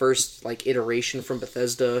was the first, like, iteration from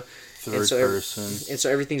Bethesda. Third person. And so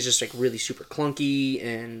everything's just, like, really super clunky,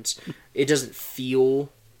 and it doesn't feel...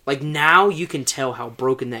 Like, now you can tell how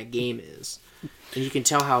broken that game is. And you can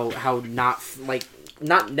tell how not, like,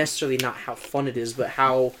 not necessarily not how fun it is, but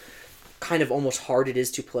how kind of almost hard it is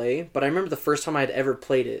to play. But I remember the first time I had ever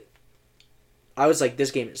played it, I was like, this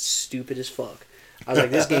game is stupid as fuck. I was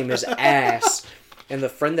like, this game is ass. And the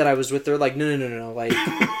friend that I was with, they're like, no. Like,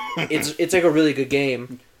 it's like a really good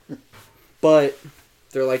game. But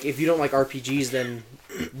they're like, if you don't like RPGs, then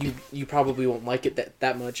you probably won't like it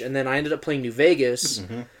that much. And then I ended up playing New Vegas.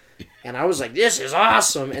 And I was like, this is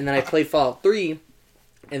awesome. And then I played Fallout 3.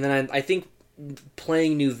 And then I think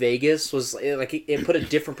playing New Vegas was like it put a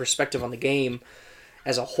different perspective on the game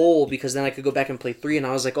as a whole, because then I could go back and play 3 and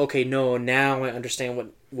I was like, okay, no, now I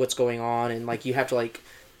understand what's going on, and like you have to like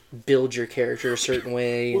build your character a certain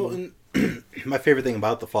way. Well, and my favorite thing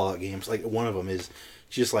about the Fallout games, like one of them is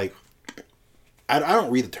just like I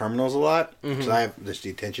don't read the terminals a lot because I have just the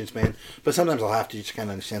attention span, but sometimes I'll have to just kind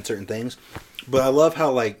of understand certain things. But I love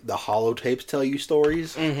how like the holotapes tell you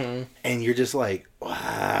stories, and you're just like,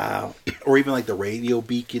 wow. Or even like the radio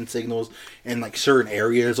beacon signals, and like certain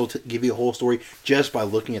areas will give you a whole story just by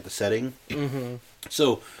looking at the setting.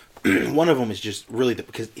 So one of them is just really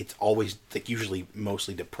because it's always like usually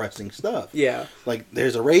mostly depressing stuff. Yeah, like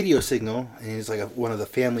there's a radio signal, and it's like one of the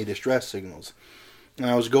family distress signals. And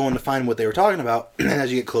I was going to find what they were talking about, and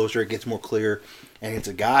as you get closer, it gets more clear. And it's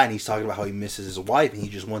a guy, and he's talking about how he misses his wife, and he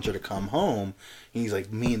just wants her to come home. And he's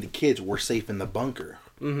like, me and the kids, we're safe in the bunker.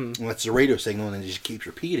 And that's the radio signal, and it just keeps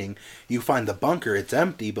repeating. You find the bunker, it's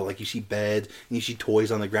empty, but like you see beds, and you see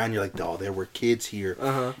toys on the ground. You're like, oh, there were kids here.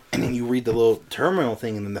 And then you read the little terminal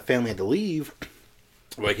thing, and then the family had to leave.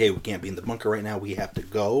 We're like, hey, we can't be in the bunker right now. We have to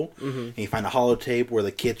go. And you find a holotape where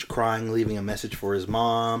the kid's crying, leaving a message for his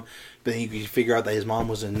mom. But then you figure out that his mom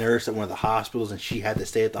was a nurse at one of the hospitals, and she had to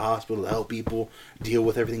stay at the hospital to help people deal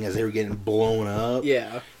with everything as they were getting blown up.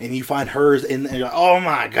 Yeah. And you find hers, and you're like, oh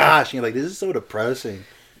my gosh. And you're like, this is so depressing.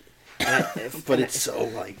 But it's so,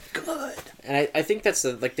 like, good. And I think that's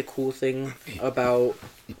the cool thing about,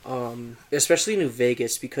 especially New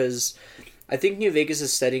Vegas, because I think New Vegas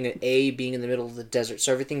is setting at being in the middle of the desert,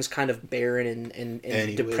 so everything's kind of barren and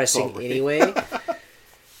anyway, depressing anyway.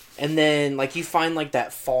 And then, like, you find, like,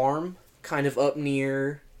 that farm kind of up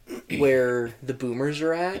near where the boomers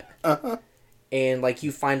are at. And, like,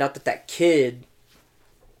 you find out that kid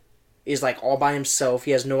is, like, all by himself.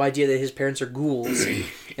 He has no idea that his parents are ghouls.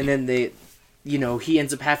 And then he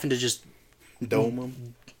ends up having to just dome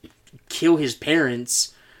him, kill his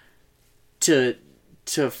parents to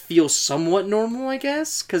feel somewhat normal, I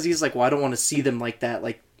guess. Because he's like, well, I don't want to see them like that.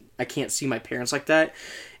 Like, I can't see my parents like that.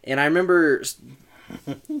 And I remember,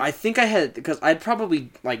 I think I had, because I'd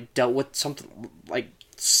probably, like, dealt with something, like,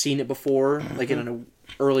 seen it before, like, in an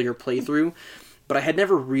earlier playthrough. But I had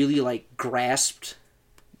never really, like, grasped,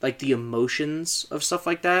 like, the emotions of stuff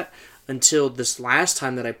like that until this last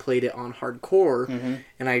time that I played it on hardcore,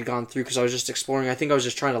 and I had gone through, because I was just exploring. I think I was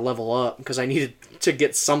just trying to level up, because I needed to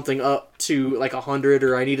get something up to, like, 100,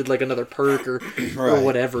 or I needed, like, another perk, or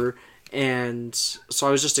whatever. And so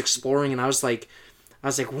I was just exploring, and I was like,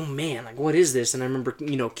 oh man, like, what is this? And I remember,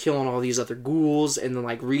 killing all these other ghouls, and then,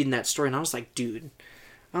 like, reading that story, and I was like, dude,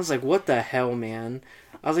 what the hell, man?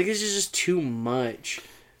 I was like, this is just too much.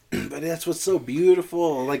 But that's what's so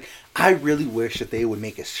beautiful. Like, I really wish that they would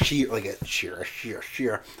make a series, like a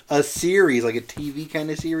series, like a TV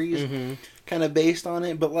kind of series, kind of based on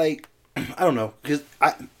it. But, like, I don't know, because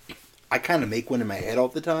I kind of make one in my head all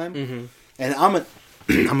the time, and I'm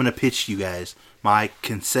gonna pitch you guys my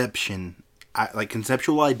conceptual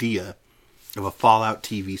idea of a Fallout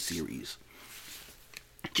TV series.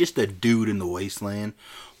 Just a dude in the wasteland,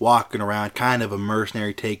 walking around, kind of a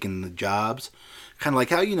mercenary taking the jobs. Kind of like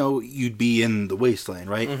how, you'd be in the wasteland,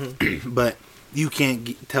 right? But you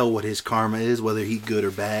can't tell what his karma is, whether he's good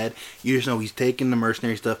or bad. You just know he's taking the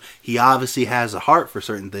mercenary stuff. He obviously has a heart for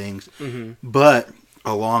certain things. But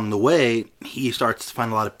along the way, he starts to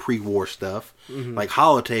find a lot of pre-war stuff, like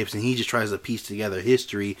holotapes, and he just tries to piece together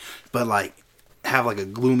history, but, like, have, like, a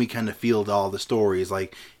gloomy kind of feel to all the stories.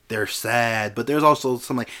 Like, they're sad, but there's also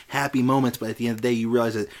some, like, happy moments, but at the end of the day, you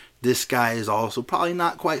realize that this guy is also probably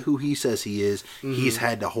not quite who he says he is. He's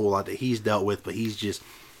had a whole lot that he's dealt with, but he's just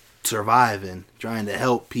surviving, trying to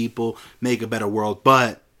help people, make a better world.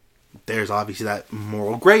 But there's obviously that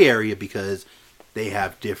moral gray area because they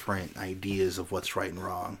have different ideas of what's right and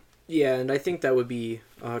wrong. Yeah, and I think that would be...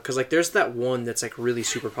 because, like, there's that one that's, like, really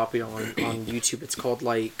super popular on YouTube. It's called,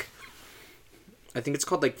 like... I think it's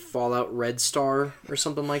called, like, Fallout Red Star or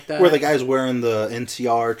something like that. Where the guy's wearing the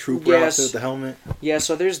NCR trooper outfit with the helmet. Yeah,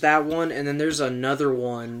 so there's that one, and then there's another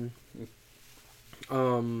one.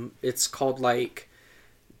 It's called, like,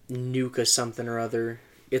 Nuka something or other.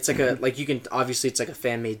 It's like a, like, you can, obviously it's like a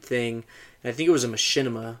fan-made thing. And I think it was a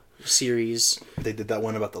Machinima series. They did that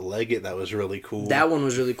one about the Leggett. That was really cool. That one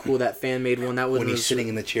was really cool, that fan-made one. That one when he's sitting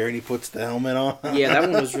in the chair and he puts the helmet on. Yeah, that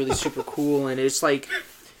one was really super cool, and it's like...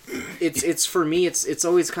 it's for me, it's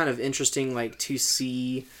always kind of interesting, like, to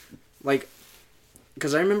see, like,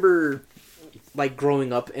 because I remember, like,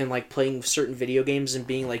 growing up and, like, playing certain video games and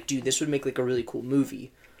being like, dude, this would make, like, a really cool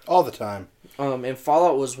movie. All the time. And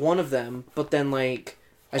Fallout was one of them, but then, like,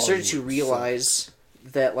 I started to realize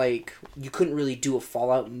that, like, you couldn't really do a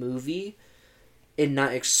Fallout movie and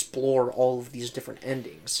not explore all of these different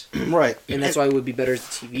endings. Right. And that's why it would be better as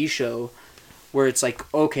a TV show, where it's like,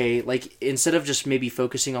 okay, like, instead of just maybe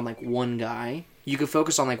focusing on, like, one guy, you could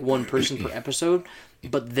focus on, like, one person per episode,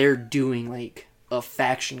 but they're doing, like, a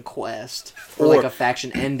faction quest, or like, a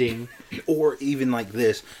faction ending. Or even like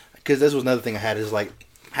this, because this was another thing I had, is, like,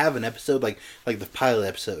 have an episode, like the pilot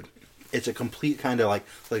episode. It's a complete kind of, like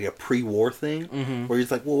a pre-war thing, where you're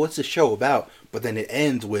like, well, what's the show about? But then it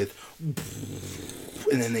ends with,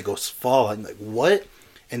 and then it goes Fallout, and like, what?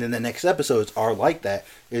 And then the next episodes are like that.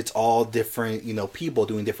 It's all different, people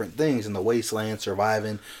doing different things in the wasteland,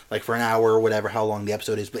 surviving, like, for an hour or whatever, how long the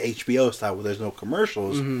episode is, but HBO style, where there's no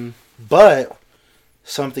commercials. But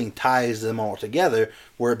something ties them all together,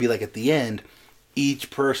 where it'd be like at the end, each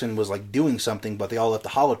person was, like, doing something, but they all left the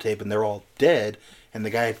holotape, and they're all dead. And the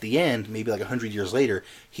guy at the end, maybe like 100 years later,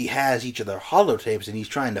 he has each of their holotapes, and he's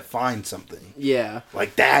trying to find something. Yeah.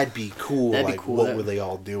 Like, that'd be cool. That'd like, be cool. What were they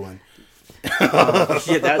all doing? Yeah,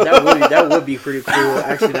 that would be pretty cool.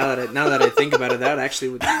 Actually, now that I think about it, that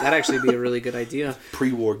actually be a really good idea.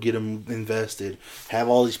 Pre-war, get them invested. Have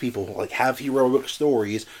all these people, like, have heroic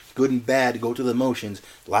stories, good and bad, go through the motions.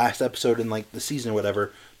 Last episode in, like, the season or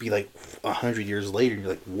whatever, be like 100 years later, and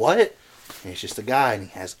you're like, what? And it's just a guy, and he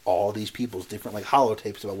has all these people's different, like,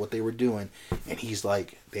 holotapes about what they were doing, and he's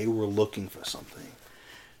like, they were looking for something.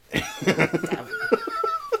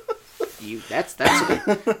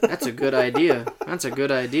 That's a good idea. That's a good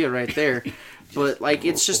idea right there. But, like,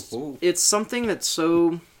 it's just, it's something that's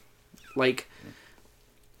so, like,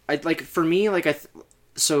 for me, like,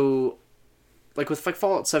 so, like, with, like,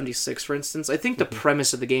 Fallout 76, for instance, I think the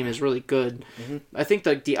premise of the game is really good. I think,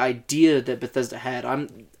 like, the idea that Bethesda had,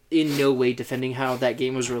 I'm in no way defending how that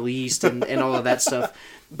game was released and all of that stuff,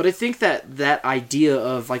 but I think that idea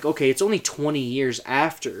of, like, okay, it's only 20 years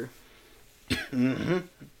after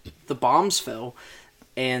the bombs fell,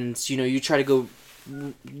 and, you try to go,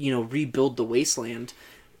 rebuild the wasteland.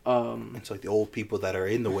 It's like the old people that are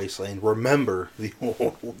in the wasteland remember the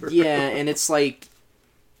old. Yeah, and it's like,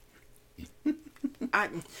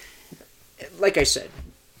 like I said,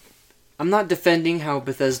 I'm not defending how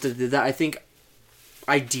Bethesda did that. I think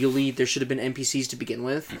ideally there should have been NPCs to begin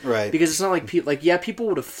with, right? Because it's not like people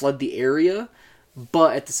would have fled the area,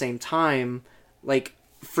 but at the same time, like,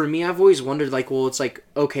 for me, I've always wondered, like, well, it's like,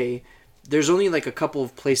 okay, there's only, like, a couple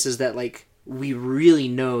of places that, like, we really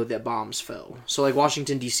know that bombs fell. So, like,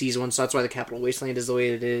 Washington, D.C. is one, so that's why the Capital Wasteland is the way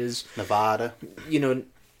it is. Nevada.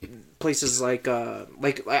 Places like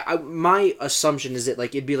my assumption is that,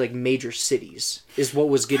 like, it'd be, like, major cities is what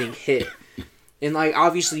was getting hit. And, like,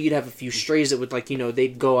 obviously you'd have a few strays that would, like,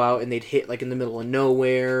 they'd go out and they'd hit, like, in the middle of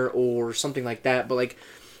nowhere or something like that. But, like,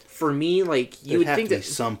 for me, like, you would think that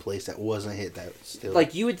some place that wasn't hit that still.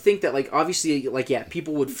 Like, you would think that, like, obviously, like, yeah,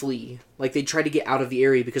 people would flee. Like, they'd try to get out of the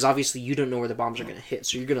area because obviously you don't know where the bombs are going to hit,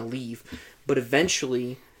 so you're going to leave. But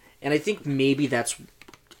eventually, and I think maybe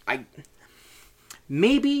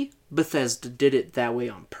maybe Bethesda did it that way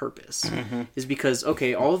on purpose. Is because,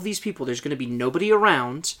 okay, all of these people, there's going to be nobody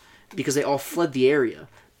around because they all fled the area.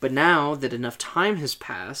 But now that enough time has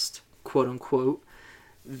passed, quote unquote,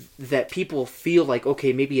 that people feel like,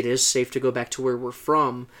 okay, maybe it is safe to go back to where we're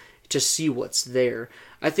from to see what's there.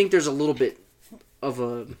 I think there's a little bit of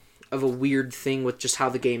a weird thing with just how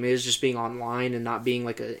the game is, just being online and not being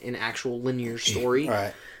like an actual linear story.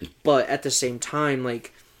 Right. But at the same time,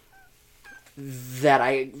 like,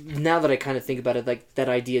 now that I kind of think about it, like, that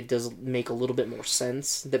idea does make a little bit more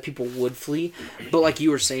sense, that people would flee. But like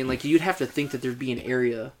you were saying, like, you'd have to think that there'd be an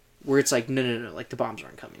area where it's like, no, like, the bombs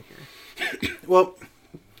aren't coming here. Well,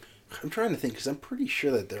 I'm trying to think, because I'm pretty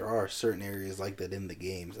sure that there are certain areas like that in the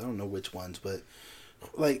games. I don't know which ones, but,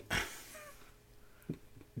 like, I'm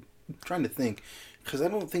trying to think, because I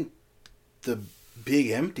don't think the Big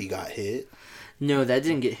Empty got hit. No, that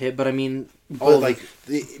didn't get hit, but I mean, but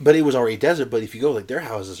it was already desert. But if you go, like, their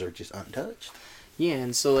houses are just untouched. Yeah,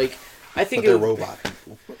 and so, like, I think they're robot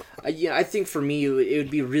people. Yeah, I think for me it would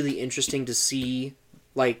be really interesting to see,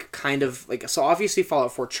 like, kind of like, so obviously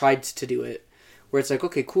Fallout 4 tried to do it, where it's like,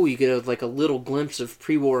 okay, cool, you get a little glimpse of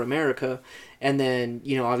pre-war America, and then,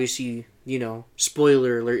 obviously,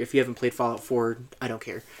 spoiler alert, if you haven't played Fallout 4, I don't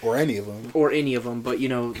care. Or any of them, but,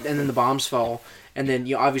 and then the bombs fall, and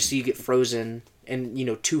then, obviously you get frozen,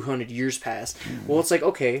 and 200 years pass. Well, it's like,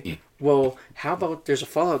 okay, well, how about there's a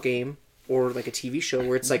Fallout game or like a TV show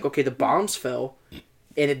where it's like, okay, the bombs fell,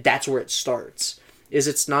 and that's where it starts.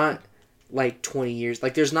 It's not like 20 years.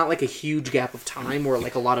 Like, there's not like a huge gap of time where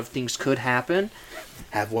like a lot of things could happen.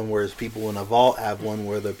 Have one where there's people in a vault. Have one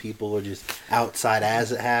where the people are just outside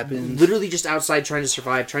as it happens. Literally just outside trying to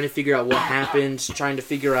survive, trying to figure out what happened, trying to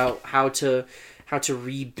figure out how to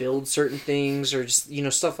rebuild certain things, or just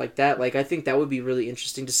stuff like that. Like, I think that would be really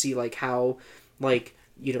interesting to see, like how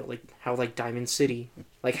how Diamond City,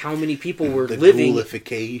 like how many people were living.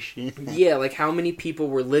 Ghoulification. Yeah, like how many people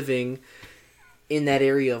were living in that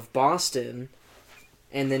area of Boston,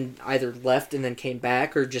 and then either left and then came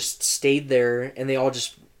back, or just stayed there, and they all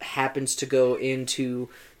just happens to go into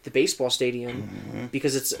the baseball stadium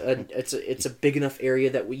because it's a big enough area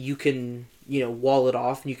that you can wall it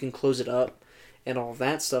off and you can close it up and all of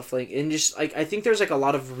that stuff. Like, and just like I think there's like a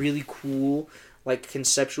lot of really cool like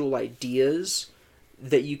conceptual ideas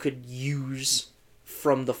that you could use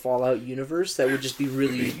from the Fallout universe that would just be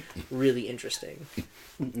really, really interesting.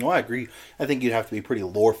 No, I agree. I think you'd have to be pretty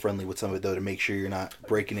lore friendly with some of it though to make sure you're not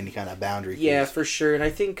breaking any kind of boundary. Yeah, for sure. And I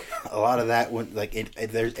think a lot of that when like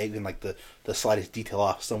there's even like the slightest detail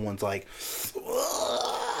off, someone's like,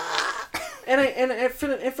 and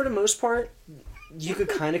for the most part, you could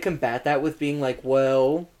kind of combat that with being like,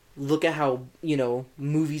 well, look at how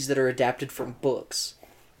movies that are adapted from books.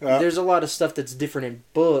 There's a lot of stuff that's different in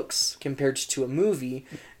books compared to a movie,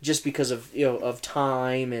 just because of of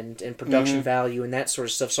time and production value and that sort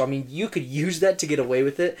of stuff. So I mean, you could use that to get away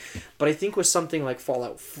with it, but I think with something like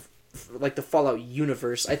Fallout, like the Fallout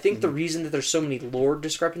universe, I think the reason that there's so many lore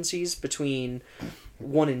discrepancies between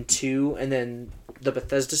 1 and 2, and then the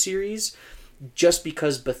Bethesda series. Just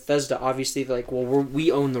because Bethesda, obviously, like, well,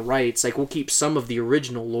 we own the rights. Like, we'll keep some of the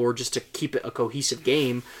original lore just to keep it a cohesive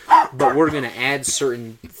game, but we're going to add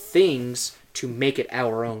certain things to make it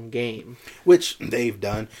our own game. Which they've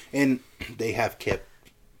done, and they have kept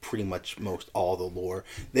pretty much most all the lore.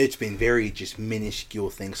 It's been very just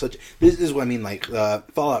minuscule things. This is what I mean, like,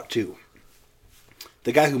 Fallout 2.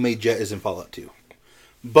 The guy who made Jet is in Fallout 2.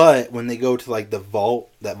 But when they go to like the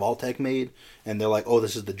vault that Vault Tec made, and they're like, "Oh,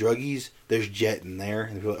 this is the druggies," there's Jet in there,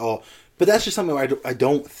 and they're like, "Oh," but that's just something where I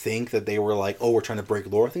don't think that they were like, "Oh, we're trying to break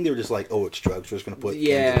lore." I think they were just like, "Oh, it's drugs. We're just gonna put in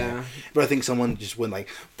there." But I think someone just went like,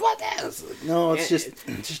 "What else?" No, it's just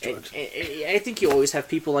drugs. I think you always have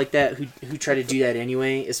people like that who try to do that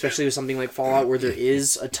anyway, especially with something like Fallout, where there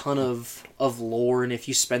is a ton of lore, and if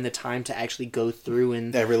you spend the time to actually go through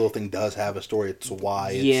and every little thing does have a story. It's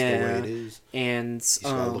why it's the way it is, and you just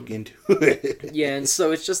gotta look into it. Yeah, and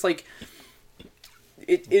so it's just like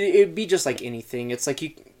it'd be just like anything. It's like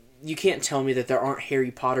you can't tell me that there aren't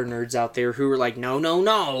Harry Potter nerds out there who are like, no,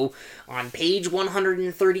 on page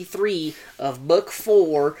 133 of book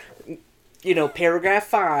 4, paragraph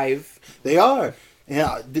 5. They are.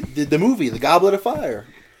 Yeah, the movie, The Goblet of Fire,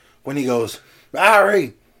 when he goes,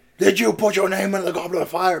 "Harry, did you put your name in the Goblet of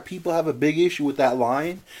Fire?" People have a big issue with that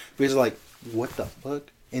line because like, what the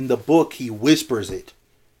fuck? In the book, he whispers it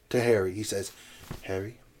to Harry. He says,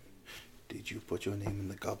 "Harry, did you put your name in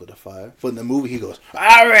the Goblet of Fire?" But in the movie, he goes,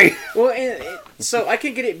 "Harry!" Well, so I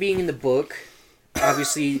could get it being in the book.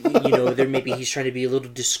 Obviously, there maybe he's trying to be a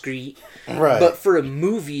little discreet. Right. But for a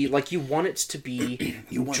movie, like, you want it to be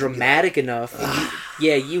dramatic enough.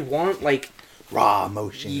 You want, like... raw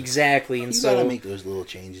emotion. Exactly. And you so gotta make those little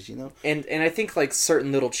changes, And I think, like,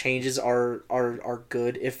 certain little changes are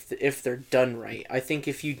good if they're done right. I think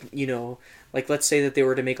if you like, let's say that they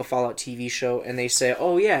were to make a Fallout TV show, and they say,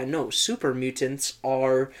 "Oh yeah, no, super mutants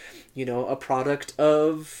are, a product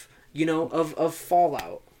of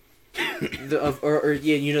Fallout." They're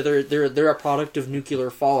a product of nuclear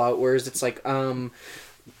fallout, whereas it's like, I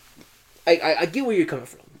get where you're coming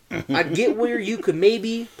from. I get where you could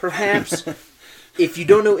maybe, perhaps, if you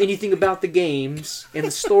don't know anything about the games and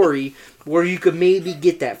the story, where you could maybe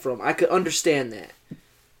get that from. I could understand that.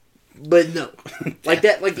 But no. Like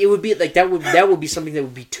that, like it would be like that would be something that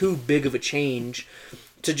would be too big of a change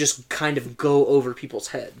to just kind of go over people's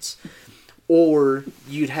heads. Or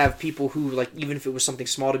you'd have people who, like, even if it was something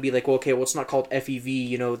small, to be like, well, okay, well, it's not called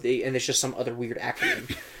FEV, and it's just some other weird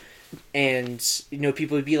acronym. And,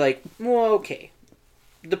 people would be like, well, okay,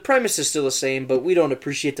 the premise is still the same, but we don't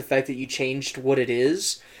appreciate the fact that you changed what it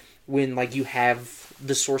is when, like, you have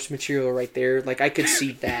the source material right there. Like, I could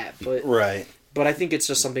see that, but... Right. But I think it's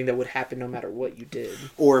just something that would happen no matter what you did.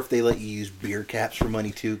 Or if they let you use beer caps for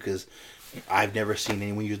money, too, because I've never seen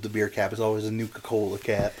anyone use the beer cap. It's always a Nuka-Cola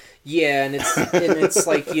cap. Yeah, and it's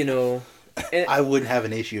like, I wouldn't have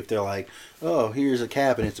an issue if they're like, "Oh, here's a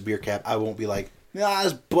cap and it's a beer cap." I won't be like, Nah,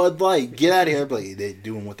 it's Bud Light. Get out of here. Like, they're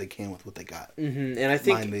doing what they can with what they got. Mm-hmm. And I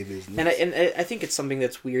think, mind their business. and I think it's something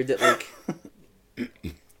that's weird that like,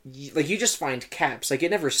 you just find caps. Like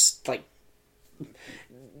it never like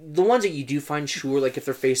the ones that you do find, sure, like if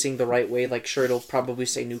they're facing the right way, like sure it'll probably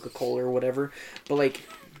say Nuka-Cola or whatever. But like,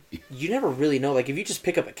 you never really know. Like if you just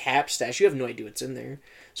pick up a cap stash, you have no idea what's in there.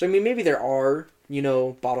 So I mean, maybe there are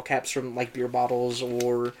bottle caps from like beer bottles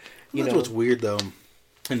or That's what's weird though.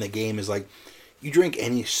 In the game is like. You drink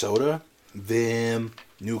any soda, Vim,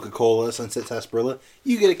 Nuka-Cola, Sunset Sarsaparilla,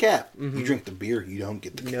 you get a cap. Mm-hmm. You drink the beer, you don't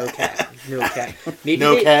get the cap. No cap. No cap. Maybe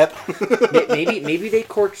no cap. maybe they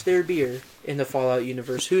corked their beer in the Fallout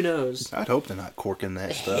universe. Who knows? I'd hope they're not corking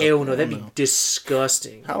that stuff. Hell no, that'd be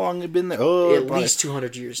disgusting. How long have it been there? Oh, at least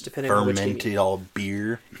 200 years, depending on which game. Fermented all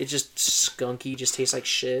beer. It's just skunky, just tastes like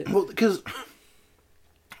shit. Well, because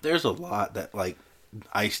there's a lot that like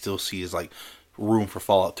I still see as like room for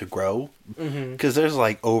Fallout to grow, because there's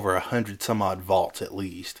like over 100 some odd vaults at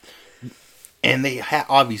least, and they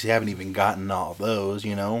obviously haven't even gotten all those,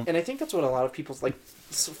 And I think that's what a lot of people's like.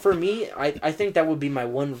 So for me, I think that would be my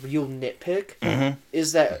one real nitpick,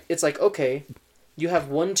 is that it's like, okay, you have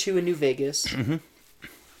 1, 2 in New Vegas, and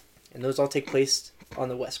those all take place on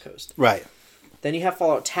the West Coast, right? Then you have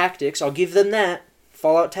Fallout Tactics. I'll give them that.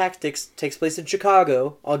 Fallout Tactics takes place in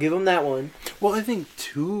Chicago. I'll give them that one. Well, I think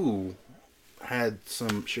 2 had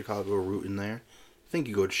some Chicago root in there. I think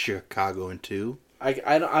you go to Chicago in 2.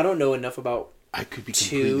 I don't know enough about. I could be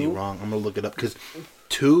completely wrong. I'm gonna look it up because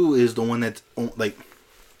 2 is the one that's like.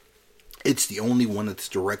 It's the only one that's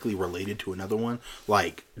directly related to another one,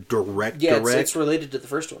 like direct. Yeah, it's related to the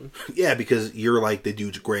first one. Yeah, because you're like the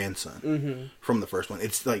dude's grandson from the first one.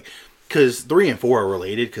 It's like because 3 and 4 are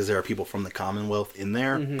related because there are people from the Commonwealth in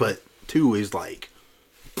there, but 2 is like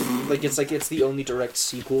it's the only direct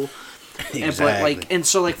sequel. Exactly. And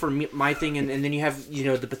so for me, my thing, and then you have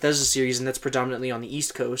the Bethesda series, and that's predominantly on the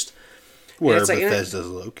East Coast, where Bethesda's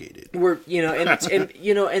located. Where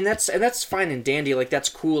and that's fine and dandy. Like that's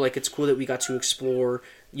cool. Like it's cool that we got to explore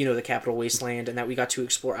the Capital Wasteland, and that we got to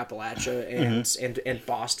explore Appalachia and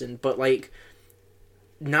Boston. But like,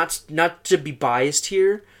 not to be biased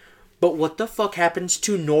here, but what the fuck happens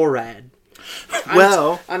to NORAD?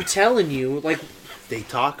 I'm telling you, like. They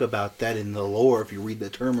talk about that in the lore if you read the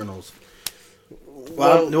terminals.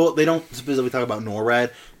 Well, no, they don't specifically talk about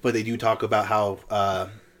NORAD, but they do talk about how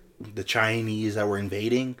the Chinese that were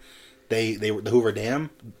invading, they were the Hoover Dam.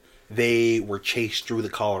 They were chased through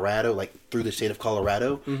through the state of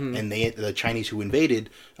Colorado, and the Chinese who invaded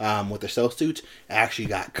with their stealth suits actually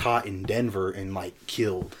got caught in Denver and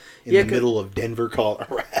killed in the middle of Denver,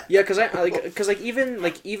 Colorado. Yeah, because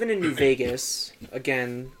even in New Vegas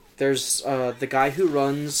again. There's the guy who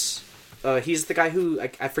runs. He's the guy who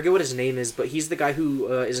I forget what his name is, but he's the guy who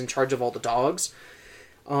is in charge of all the dogs.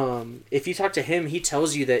 If you talk to him, he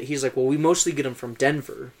tells you that he's like, well, we mostly get them from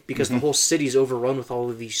Denver because the whole city's overrun with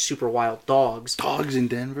all of these super wild dogs. Dogs in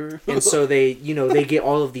Denver, and so they get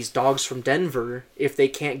all of these dogs from Denver if they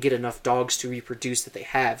can't get enough dogs to reproduce that they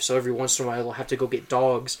have. So every once in a while, they'll have to go get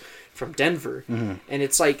dogs from Denver, and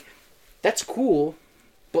it's like that's cool,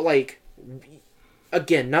 but like.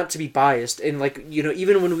 Again, not to be biased, and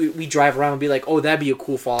even when we drive around and be like, oh, that'd be a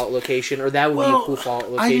cool Fallout location, or that would be a cool Fallout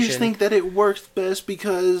location. I just think that it works best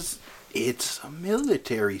because it's a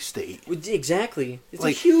military state. Exactly. It's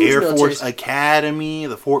like a huge Air military Force Academy,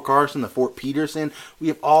 the Fort Carson, the Fort Peterson. We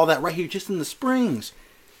have all that right here just in the Springs.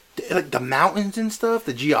 Like the mountains and stuff,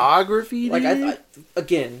 the geography. Like,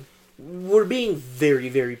 again... We're being very,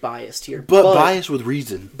 very biased here. But biased with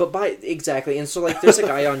reason. Exactly. And so, there's a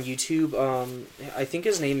guy on YouTube, I think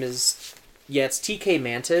his name is... Yeah, it's TK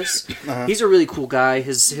Mantis. He's a really cool guy.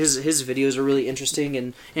 His videos are really interesting,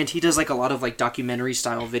 and he does, a lot of,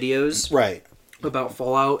 documentary-style videos. Right. About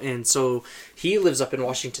Fallout, and so he lives up in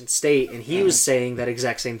Washington State, and he was saying that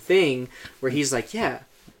exact same thing, where he's like, yeah...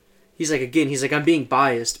 He's like, I'm being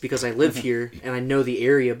biased because I live here and I know the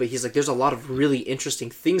area, but he's like, there's a lot of really interesting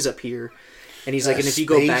things up here. And he's like, and if you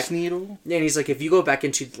go back... Needle? Yeah, and he's like, if you go back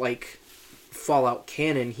into, Fallout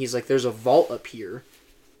canon, he's like, there's a vault up here,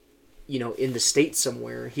 in the States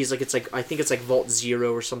somewhere. He's like, I think it's Vault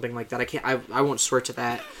Zero or something like that. I won't swear to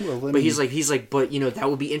that. Well, but he's like, but, that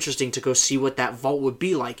would be interesting to go see what that vault would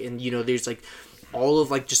be like. And, there's, all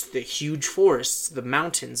of just the huge forests, the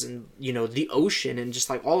mountains, and the ocean, and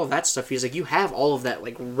just all of that stuff. He's like, you have all of that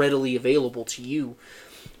readily available to you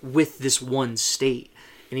with this one state.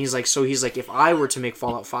 And he's like, if I were to make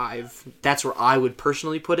Fallout 5, that's where I would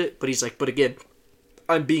personally put it. But he's like, but again,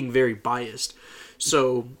 I'm being very biased.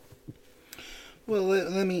 So, well,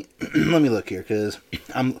 let me look here because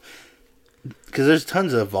because there's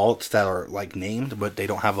tons of vaults that are like named, but they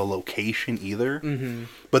don't have a location either. Mm-hmm.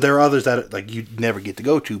 But there are others that like you never get to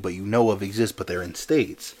go to, but you know of exist, but they're in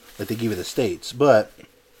states. Like they give you the states, but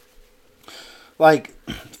like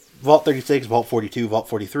Vault 36, Vault 42, Vault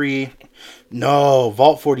 43. No,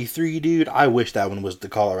 Vault 43, dude. I wish that one was the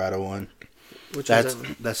Colorado one.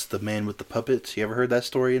 That's the man with the puppets. You ever heard that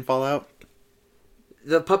story in Fallout?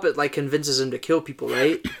 The puppet like convinces him to kill people,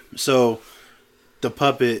 right? So the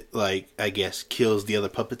puppet, like, I guess, kills the other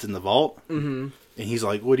puppets in the vault. Mm-hmm. And he's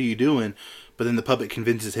like, what are you doing? But then the puppet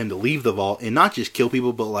convinces him to leave the vault and not just kill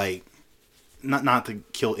people, but like not to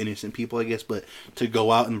kill innocent people, I guess, but to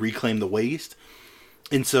go out and reclaim the waste.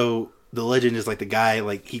 And so the legend is like the guy,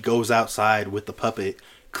 like, he goes outside with the puppet,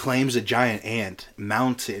 claims a giant ant,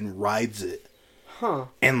 mounts it, and rides it. Huh.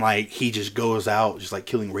 And, like, he just goes out just, like,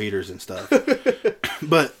 killing raiders and stuff.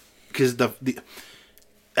 But, because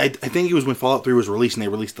I think it was when Fallout 3 was released, and they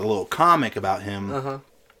released a little comic about him. Uh-huh.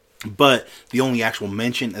 But the only actual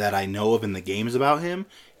mention that I know of in the games about him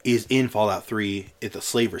is in Fallout 3 at the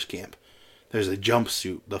Slavers Camp. There's a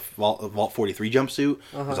jumpsuit, the Vault 43 jumpsuit.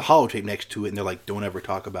 Uh-huh. There's a holotape next to it, and they're like, don't ever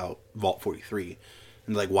talk about Vault 43.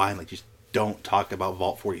 And they're like, why? And like, just don't talk about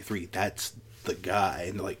Vault 43. That's the guy.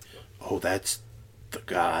 And they're like, oh, that's the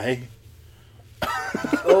guy?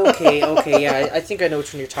 okay, yeah, I think I know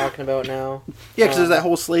which one you're talking about now. Yeah, because there's that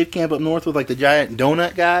whole slave camp up north with like the giant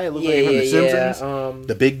donut guy, look like from The Simpsons,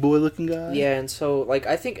 the big boy looking guy. Yeah, and so like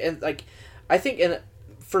I think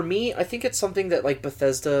for me, I think it's something that like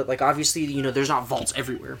Bethesda, like obviously there's not vaults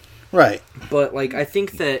everywhere, right? But like I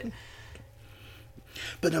think that,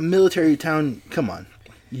 but a military town, come on,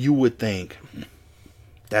 you would think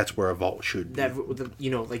that's where a vault should be. That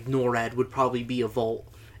like NORAD would probably be a vault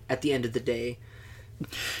at the end of the day.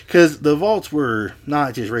 Because the vaults were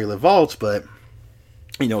not just regular vaults, but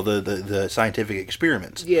the scientific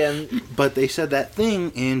experiments. Yeah. But they said that thing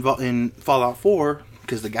in Fallout 4,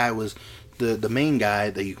 because the guy was the main guy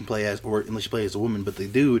that you can play as, or unless you play as a woman, but the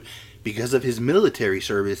dude, because of his military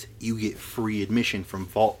service, you get free admission from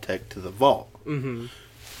Vault Tec to the vault. Mm-hmm.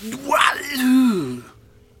 What?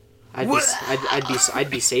 I'd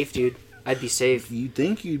be safe, dude. I'd be safe. You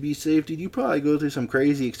think you'd be safe, dude? You probably go through some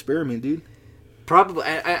crazy experiment, dude. Probably.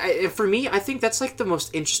 For me, I think that's like the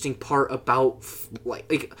most interesting part about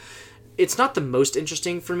like it's not the most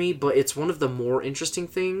interesting for me, but it's one of the more interesting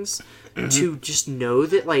things to just know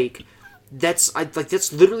that like that's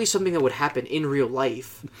literally something that would happen in real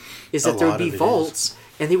life. Is that there would be vaults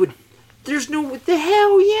and they would. There's no what the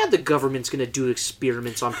hell? Yeah, the government's gonna do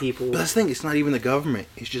experiments on people. But that's the thing. It's not even the government.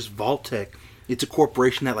 It's just Vault Tec. It's a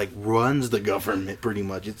corporation that like runs the government, pretty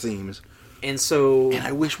much. It seems. And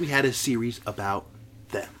I wish we had a series about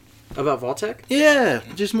them. About Vault Tec? Yeah,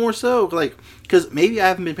 just more so. Like, because maybe I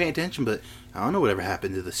haven't been paying attention, but I don't know whatever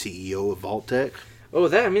happened to the CEO of Vault Tec. Oh,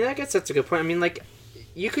 I guess that's a good point. I mean, like,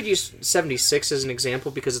 you could use 76 as an example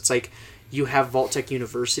because it's like, you have Vault Tec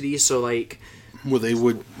University, so like... Where they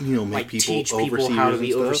would, make like, people teach people how to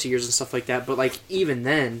be overseers and stuff like that. But, like, even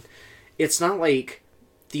then, it's not like...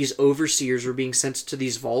 These overseers were being sent to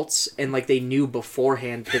these vaults, and like they knew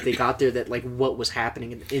beforehand that they got there that like what was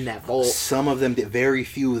happening in that vault. Some of them did. Very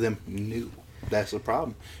few of them knew. That's the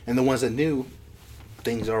problem. And the ones that knew,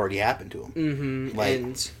 things already happened to them. Mm-hmm.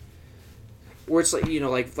 And where it's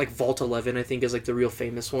like like Vault 11, I think is like the real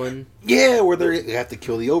famous one. Yeah, where they have to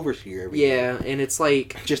kill the overseer. Yeah, and it's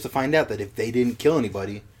like just to find out that if they didn't kill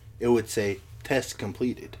anybody, it would say test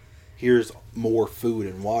completed. Here's more food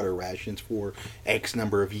and water rations for X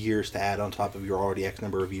number of years to add on top of your already X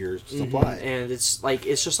number of years supply. Mm-hmm. And it's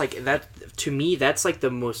just like that, to me, that's like the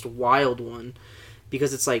most wild one.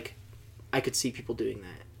 Because it's like, I could see people doing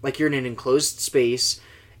that. Like, you're in an enclosed space,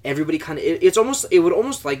 everybody kind of, it would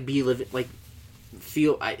almost like be living, like,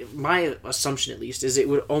 my assumption at least, is it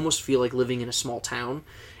would almost feel like living in a small town,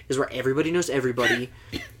 is where everybody knows everybody,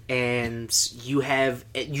 and you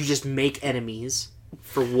just make enemies.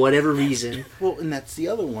 For whatever reason. Well, and that's the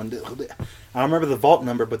other one. I don't remember the vault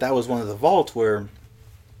number, but that was one of the vaults where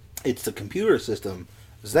it's the computer system,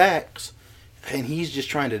 Zach's, and he's just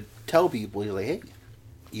trying to tell people, he's like, hey,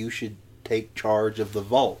 you should take charge of the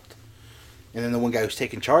vault. And then the one guy who's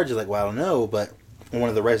taking charge is like, well, I don't know, but one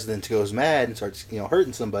of the residents goes mad and starts,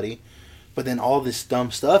 hurting somebody. But then all this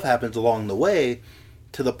dumb stuff happens along the way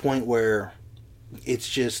to the point where it's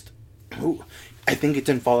just... I think it's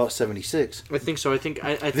in Fallout 76. I think so. I think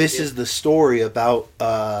this is the story about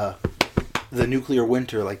the nuclear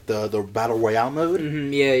winter, like the battle royale mode.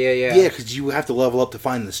 Mm-hmm. Yeah. Yeah, because you have to level up to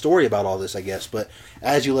find the story about all this, I guess. But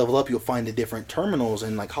as you level up, you'll find the different terminals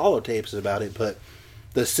and like holotapes about it. But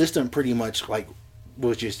the system pretty much like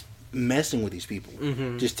was just messing with these people.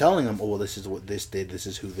 Mm-hmm. Just telling them, oh, well, this is what this did, this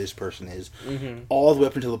is who this person is. Mm-hmm. All the way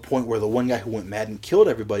up until the point where the one guy who went mad and killed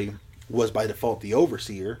everybody was by default the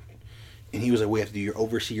overseer. And he was like, we have to do your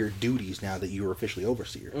overseer duties now that you are officially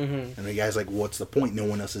overseer. Mm-hmm. And the guy's like, what's the point? No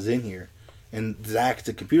one else is in here. And Zach,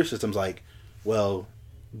 the computer system's like, well,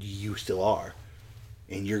 you still are.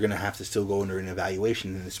 And you're going to have to still go under an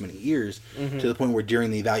evaluation in this many years. Mm-hmm. To the point where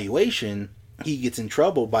during the evaluation, he gets in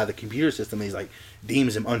trouble by the computer system. And he's like,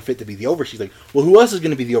 deems him unfit to be the overseer. He's like, well, who else is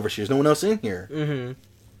going to be the overseer? There's no one else in here.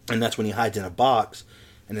 Mm-hmm. And that's when he hides in a box.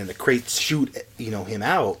 And then the crates shoot, him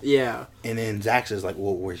out. Yeah. And then Zach says, like,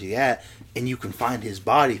 well, where's he at? And you can find his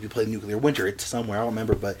body if you play Nuclear Winter. It's somewhere, I don't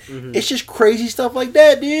remember. But it's just crazy stuff like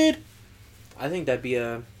that, dude. I think that'd be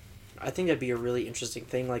a really interesting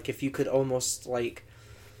thing. Like, if you could almost, like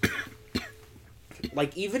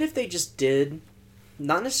even if they just did,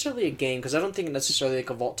 not necessarily a game, because I don't think necessarily, like,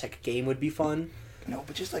 a Vault Tec game would be fun. No,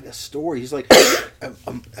 but just, like, a story. He's like,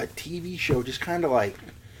 a TV show, just kind of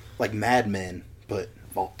like Mad Men, but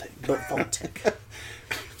Vault Tec.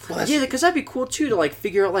 Well, yeah, because that'd be cool, too, to, like,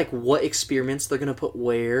 figure out, like, what experiments they're going to put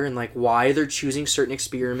where, and, like, why they're choosing certain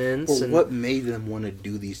experiments. Or and what made them want to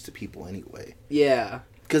do these to people anyway. Yeah.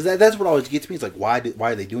 Because that's what always gets me. It's like, why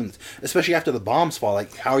are they doing this? Especially after the bombs fall.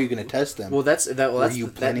 Like, how are you going to test them? Well, were you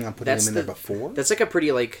planning on putting them in there before? That's, like, a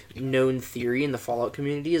pretty, like, known theory in the Fallout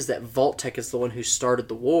community, is that Vault Tec is the one who started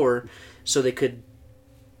the war, so they could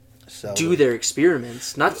do their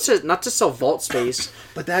experiments, not to sell vault space.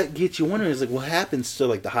 But that gets you wondering, is like, what happens to,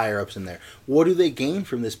 like, the higher ups in there? What do they gain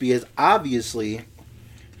from this? Because obviously,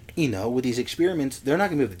 with these experiments, they're not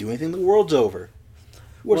going to be able to do anything. The world's over.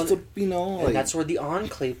 And that's where the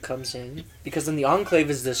Enclave comes in, because then the Enclave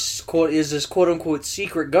is this quote unquote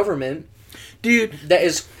secret government, dude, that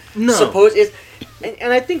is supposed.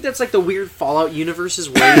 And I think that's, like, the weird Fallout universe's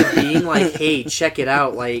way of being like, hey, check it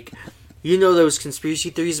out, like. Those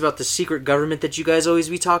conspiracy theories about the secret government that you guys always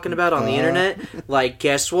be talking about on the internet? Like,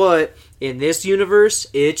 guess what? In this universe,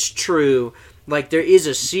 it's true. Like, there is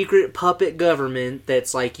a secret puppet government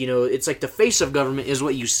that's, like, it's like the face of government is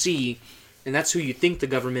what you see, and that's who you think the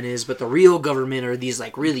government is, but the real government are these,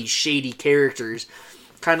 like, really shady characters.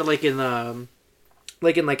 Kind of like in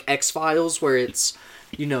X-Files, where it's,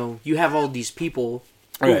 you have all these people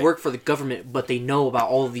who work for the government, but they know about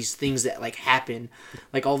all of these things that, like, happen,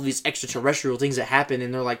 like all of these extraterrestrial things that happen,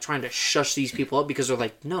 and they're, like, trying to shush these people up because they're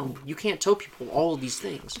like, no, you can't tell people all of these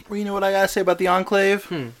things. Well, you know what I gotta say about the Enclave?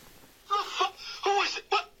 Who is it?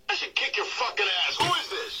 What? I should kick your fucking ass. Who is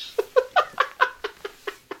this?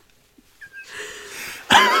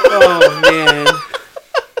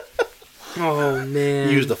 Oh, man.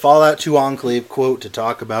 Use the Fallout 2 Enclave quote to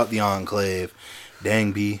talk about the Enclave.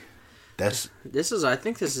 Dang, B. I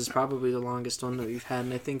think this is probably the longest one that we've had,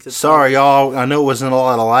 and I think that's... Sorry, y'all. I know it wasn't a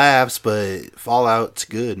lot of laughs, but Fallout's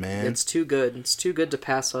good, man. It's too good. It's too good to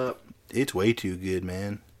pass up. It's way too good,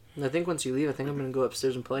 man. And I think once you leave, I think I'm going to go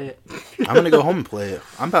upstairs and play it. I'm going to go home and play it.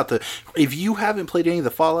 I'm about to... If you haven't played any of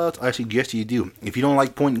the Fallouts, I suggest you do. If you don't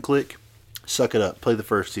like point and click, suck it up. Play the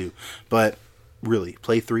first two. But, really,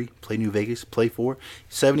 play 3, play New Vegas, play 4.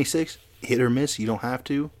 76, hit or miss. You don't have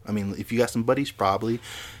to. I mean, if you got some buddies, probably...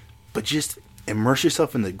 But just immerse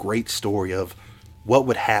yourself in the great story of what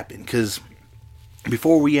would happen. Because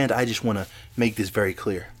before we end, I just want to make this very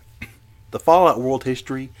clear. The Fallout world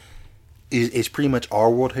history is pretty much our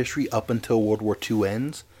world history up until World War II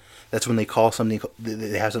ends. That's when they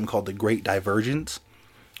have something called the Great Divergence,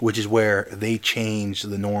 which is where they change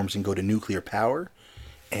the norms and go to nuclear power.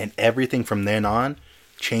 And everything from then on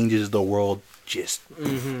changes the world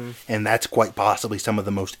And that's quite possibly some of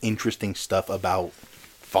the most interesting stuff about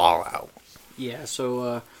Fallout. Yeah,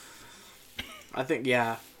 so I think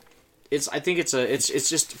it's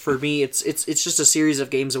just for me it's just a series of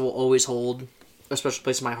games that will always hold a special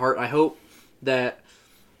place in my heart. I hope that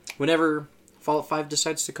whenever Fallout 5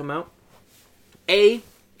 decides to come out, that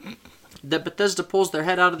Bethesda pulls their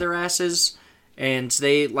head out of their asses and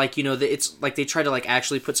they it's like they try to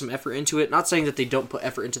actually put some effort into it. Not saying that they don't put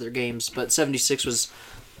effort into their games, but 76 was,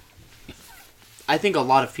 I think a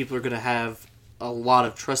lot of people are going to have a lot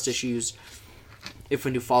of trust issues if a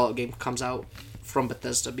new Fallout game comes out from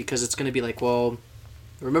Bethesda, because it's going to be like, well,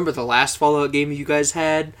 remember the last Fallout game you guys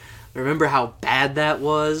had? Remember how bad that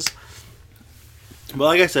was? Well,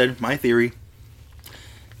 like I said, my theory,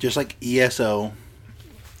 just like ESO,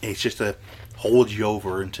 it's just to hold you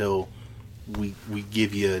over until we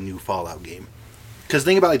give you a new Fallout game. Because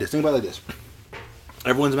think about it like this.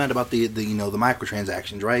 Everyone's mad about the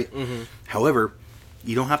microtransactions, right? Mm-hmm. However,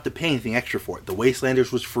 you don't have to pay anything extra for it. The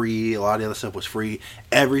Wastelanders was free. A lot of the other stuff was free.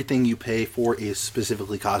 Everything you pay for is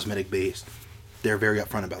specifically cosmetic based. they're very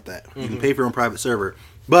upfront about that. You can pay for your own private server,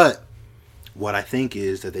 but what I think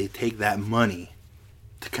is that they take that money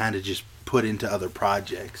to kind of just put into other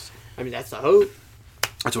projects. I mean, that's the hope.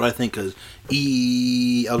 That's what I think, because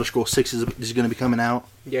Elder Scrolls 6 is going to be coming out.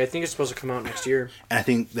 Yeah, I think it's supposed to come out next year. And I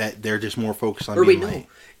think that they're just more focused on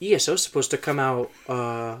ESO is supposed to come out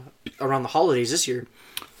around the holidays this year.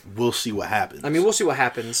 We'll see what happens. I mean, we'll see what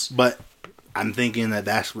happens. But I'm thinking that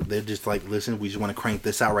that's what they're just like, listen, we just want to crank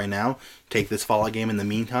this out right now, take this Fallout game in the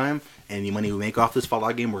meantime, and the money we make off this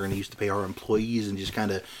Fallout game, we're going to use to pay our employees and just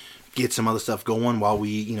kind of get some other stuff going while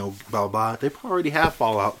we, blah, blah, blah. They already have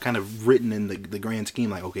Fallout kind of written in the grand scheme,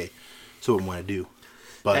 like, okay, so what we want to do.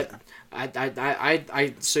 But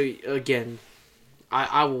so again,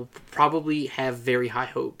 I will probably have very high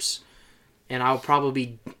hopes, and I'll probably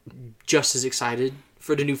be just as excited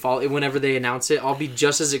for the new Fallout. Whenever they announce it, I'll be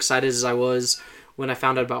just as excited as I was when I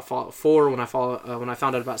found out about Fallout 4, when I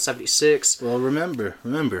found out about 76. Well, remember,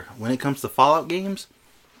 when it comes to Fallout games,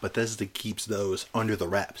 Bethesda keeps those under the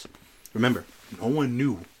wraps. Remember, no one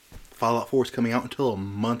knew Fallout 4 was coming out until a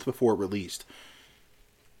month before it released.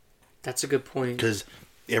 That's a good point. Because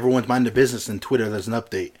everyone's minding their business, and Twitter, there's an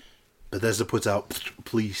update. Bethesda puts out,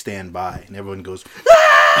 please stand by. And everyone goes,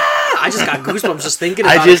 I just got goosebumps just thinking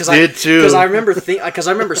about it. I just did too. Because I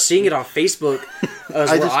remember seeing it on Facebook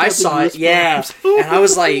where I saw it. Yeah. And I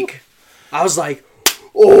was like,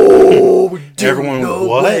 oh, dude, everyone, no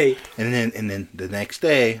what? way. And then the next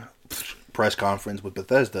day, press conference with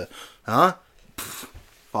Bethesda. Huh?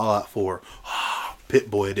 Fallout 4.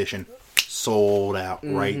 Pit-Boy edition. Sold out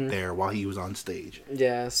right there while he was on stage.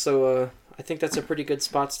 Yeah, so I think that's a pretty good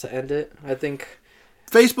spot to end it. I think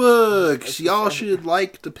Facebook, y'all should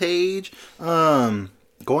like the page. Go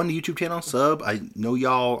on the YouTube channel, sub. I know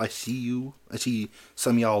y'all. I see you. I see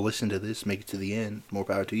some of y'all listen to this, make it to the end. More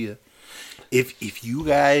power to you. If you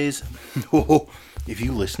guys, if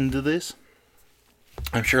you listen to this,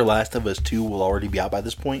 I'm sure Last of Us 2 will already be out by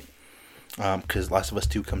this point. Because Last of Us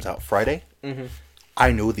 2 comes out Friday. Mm-hmm.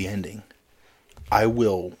 I know the ending. I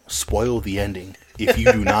will spoil the ending if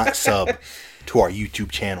you do not sub to our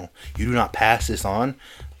YouTube channel. You do not pass this on,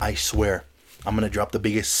 I swear, I'm going to drop the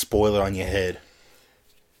biggest spoiler on your head.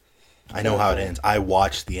 I know how it ends. I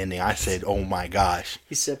watched the ending. I said, oh my gosh.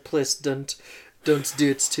 He said, please don't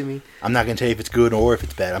do it to me. I'm not going to tell you if it's good or if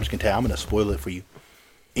it's bad. I'm just going to tell you, I'm going to spoil it for you.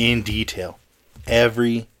 In detail.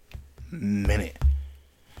 Every minute.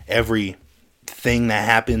 Every thing that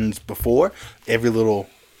happens before. Every little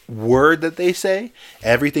word that they say,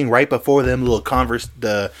 everything right before them little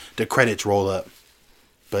the credits roll up.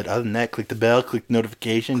 But other than that, click the bell, click the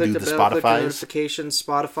notification, do the Spotify. Click the notification,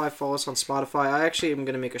 Spotify, follow us on Spotify. I actually am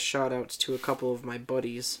going to make a shout out to a couple of my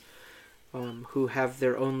buddies who have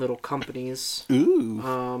their own little companies.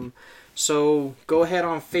 Ooh. So go ahead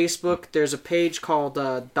on Facebook. There's a page called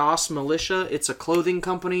DOS Militia. It's a clothing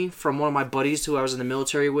company from one of my buddies who I was in the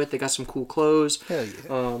military with. They got some cool clothes. Hell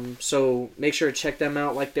yeah. So make sure to check them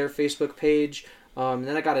out, like their Facebook page. And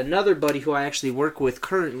then I got another buddy who I actually work with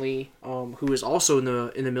currently, who is also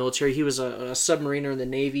in the military. He was a submariner in the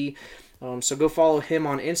Navy. So go follow him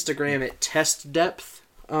on Instagram at Test Depth.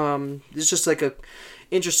 It's just like a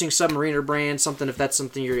interesting submariner brand. Something if that's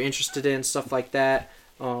something you're interested in, stuff like that.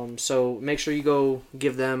 So make sure you go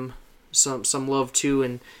give them some love too,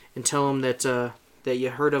 and tell them that you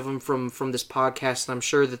heard of them from this podcast. And I'm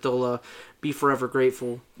sure that they'll be forever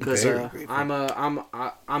grateful, because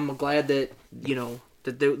I'm glad that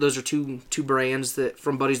that those are two brands that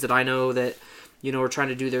from buddies that I know that are trying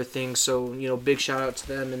to do their thing. So big shout out to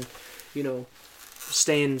them, and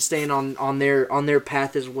staying on their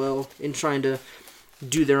path as well, and trying to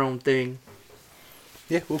do their own thing.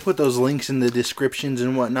 Yeah, we'll put those links in the descriptions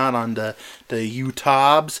and whatnot on the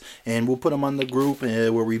YouTubes, and we'll put them on the group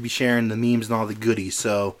where we be sharing the memes and all the goodies.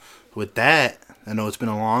 So with that, I know it's been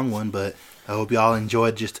a long one, but I hope y'all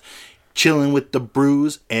enjoyed just chilling with the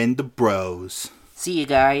Brews and the Bros. See you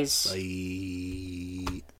guys. Bye.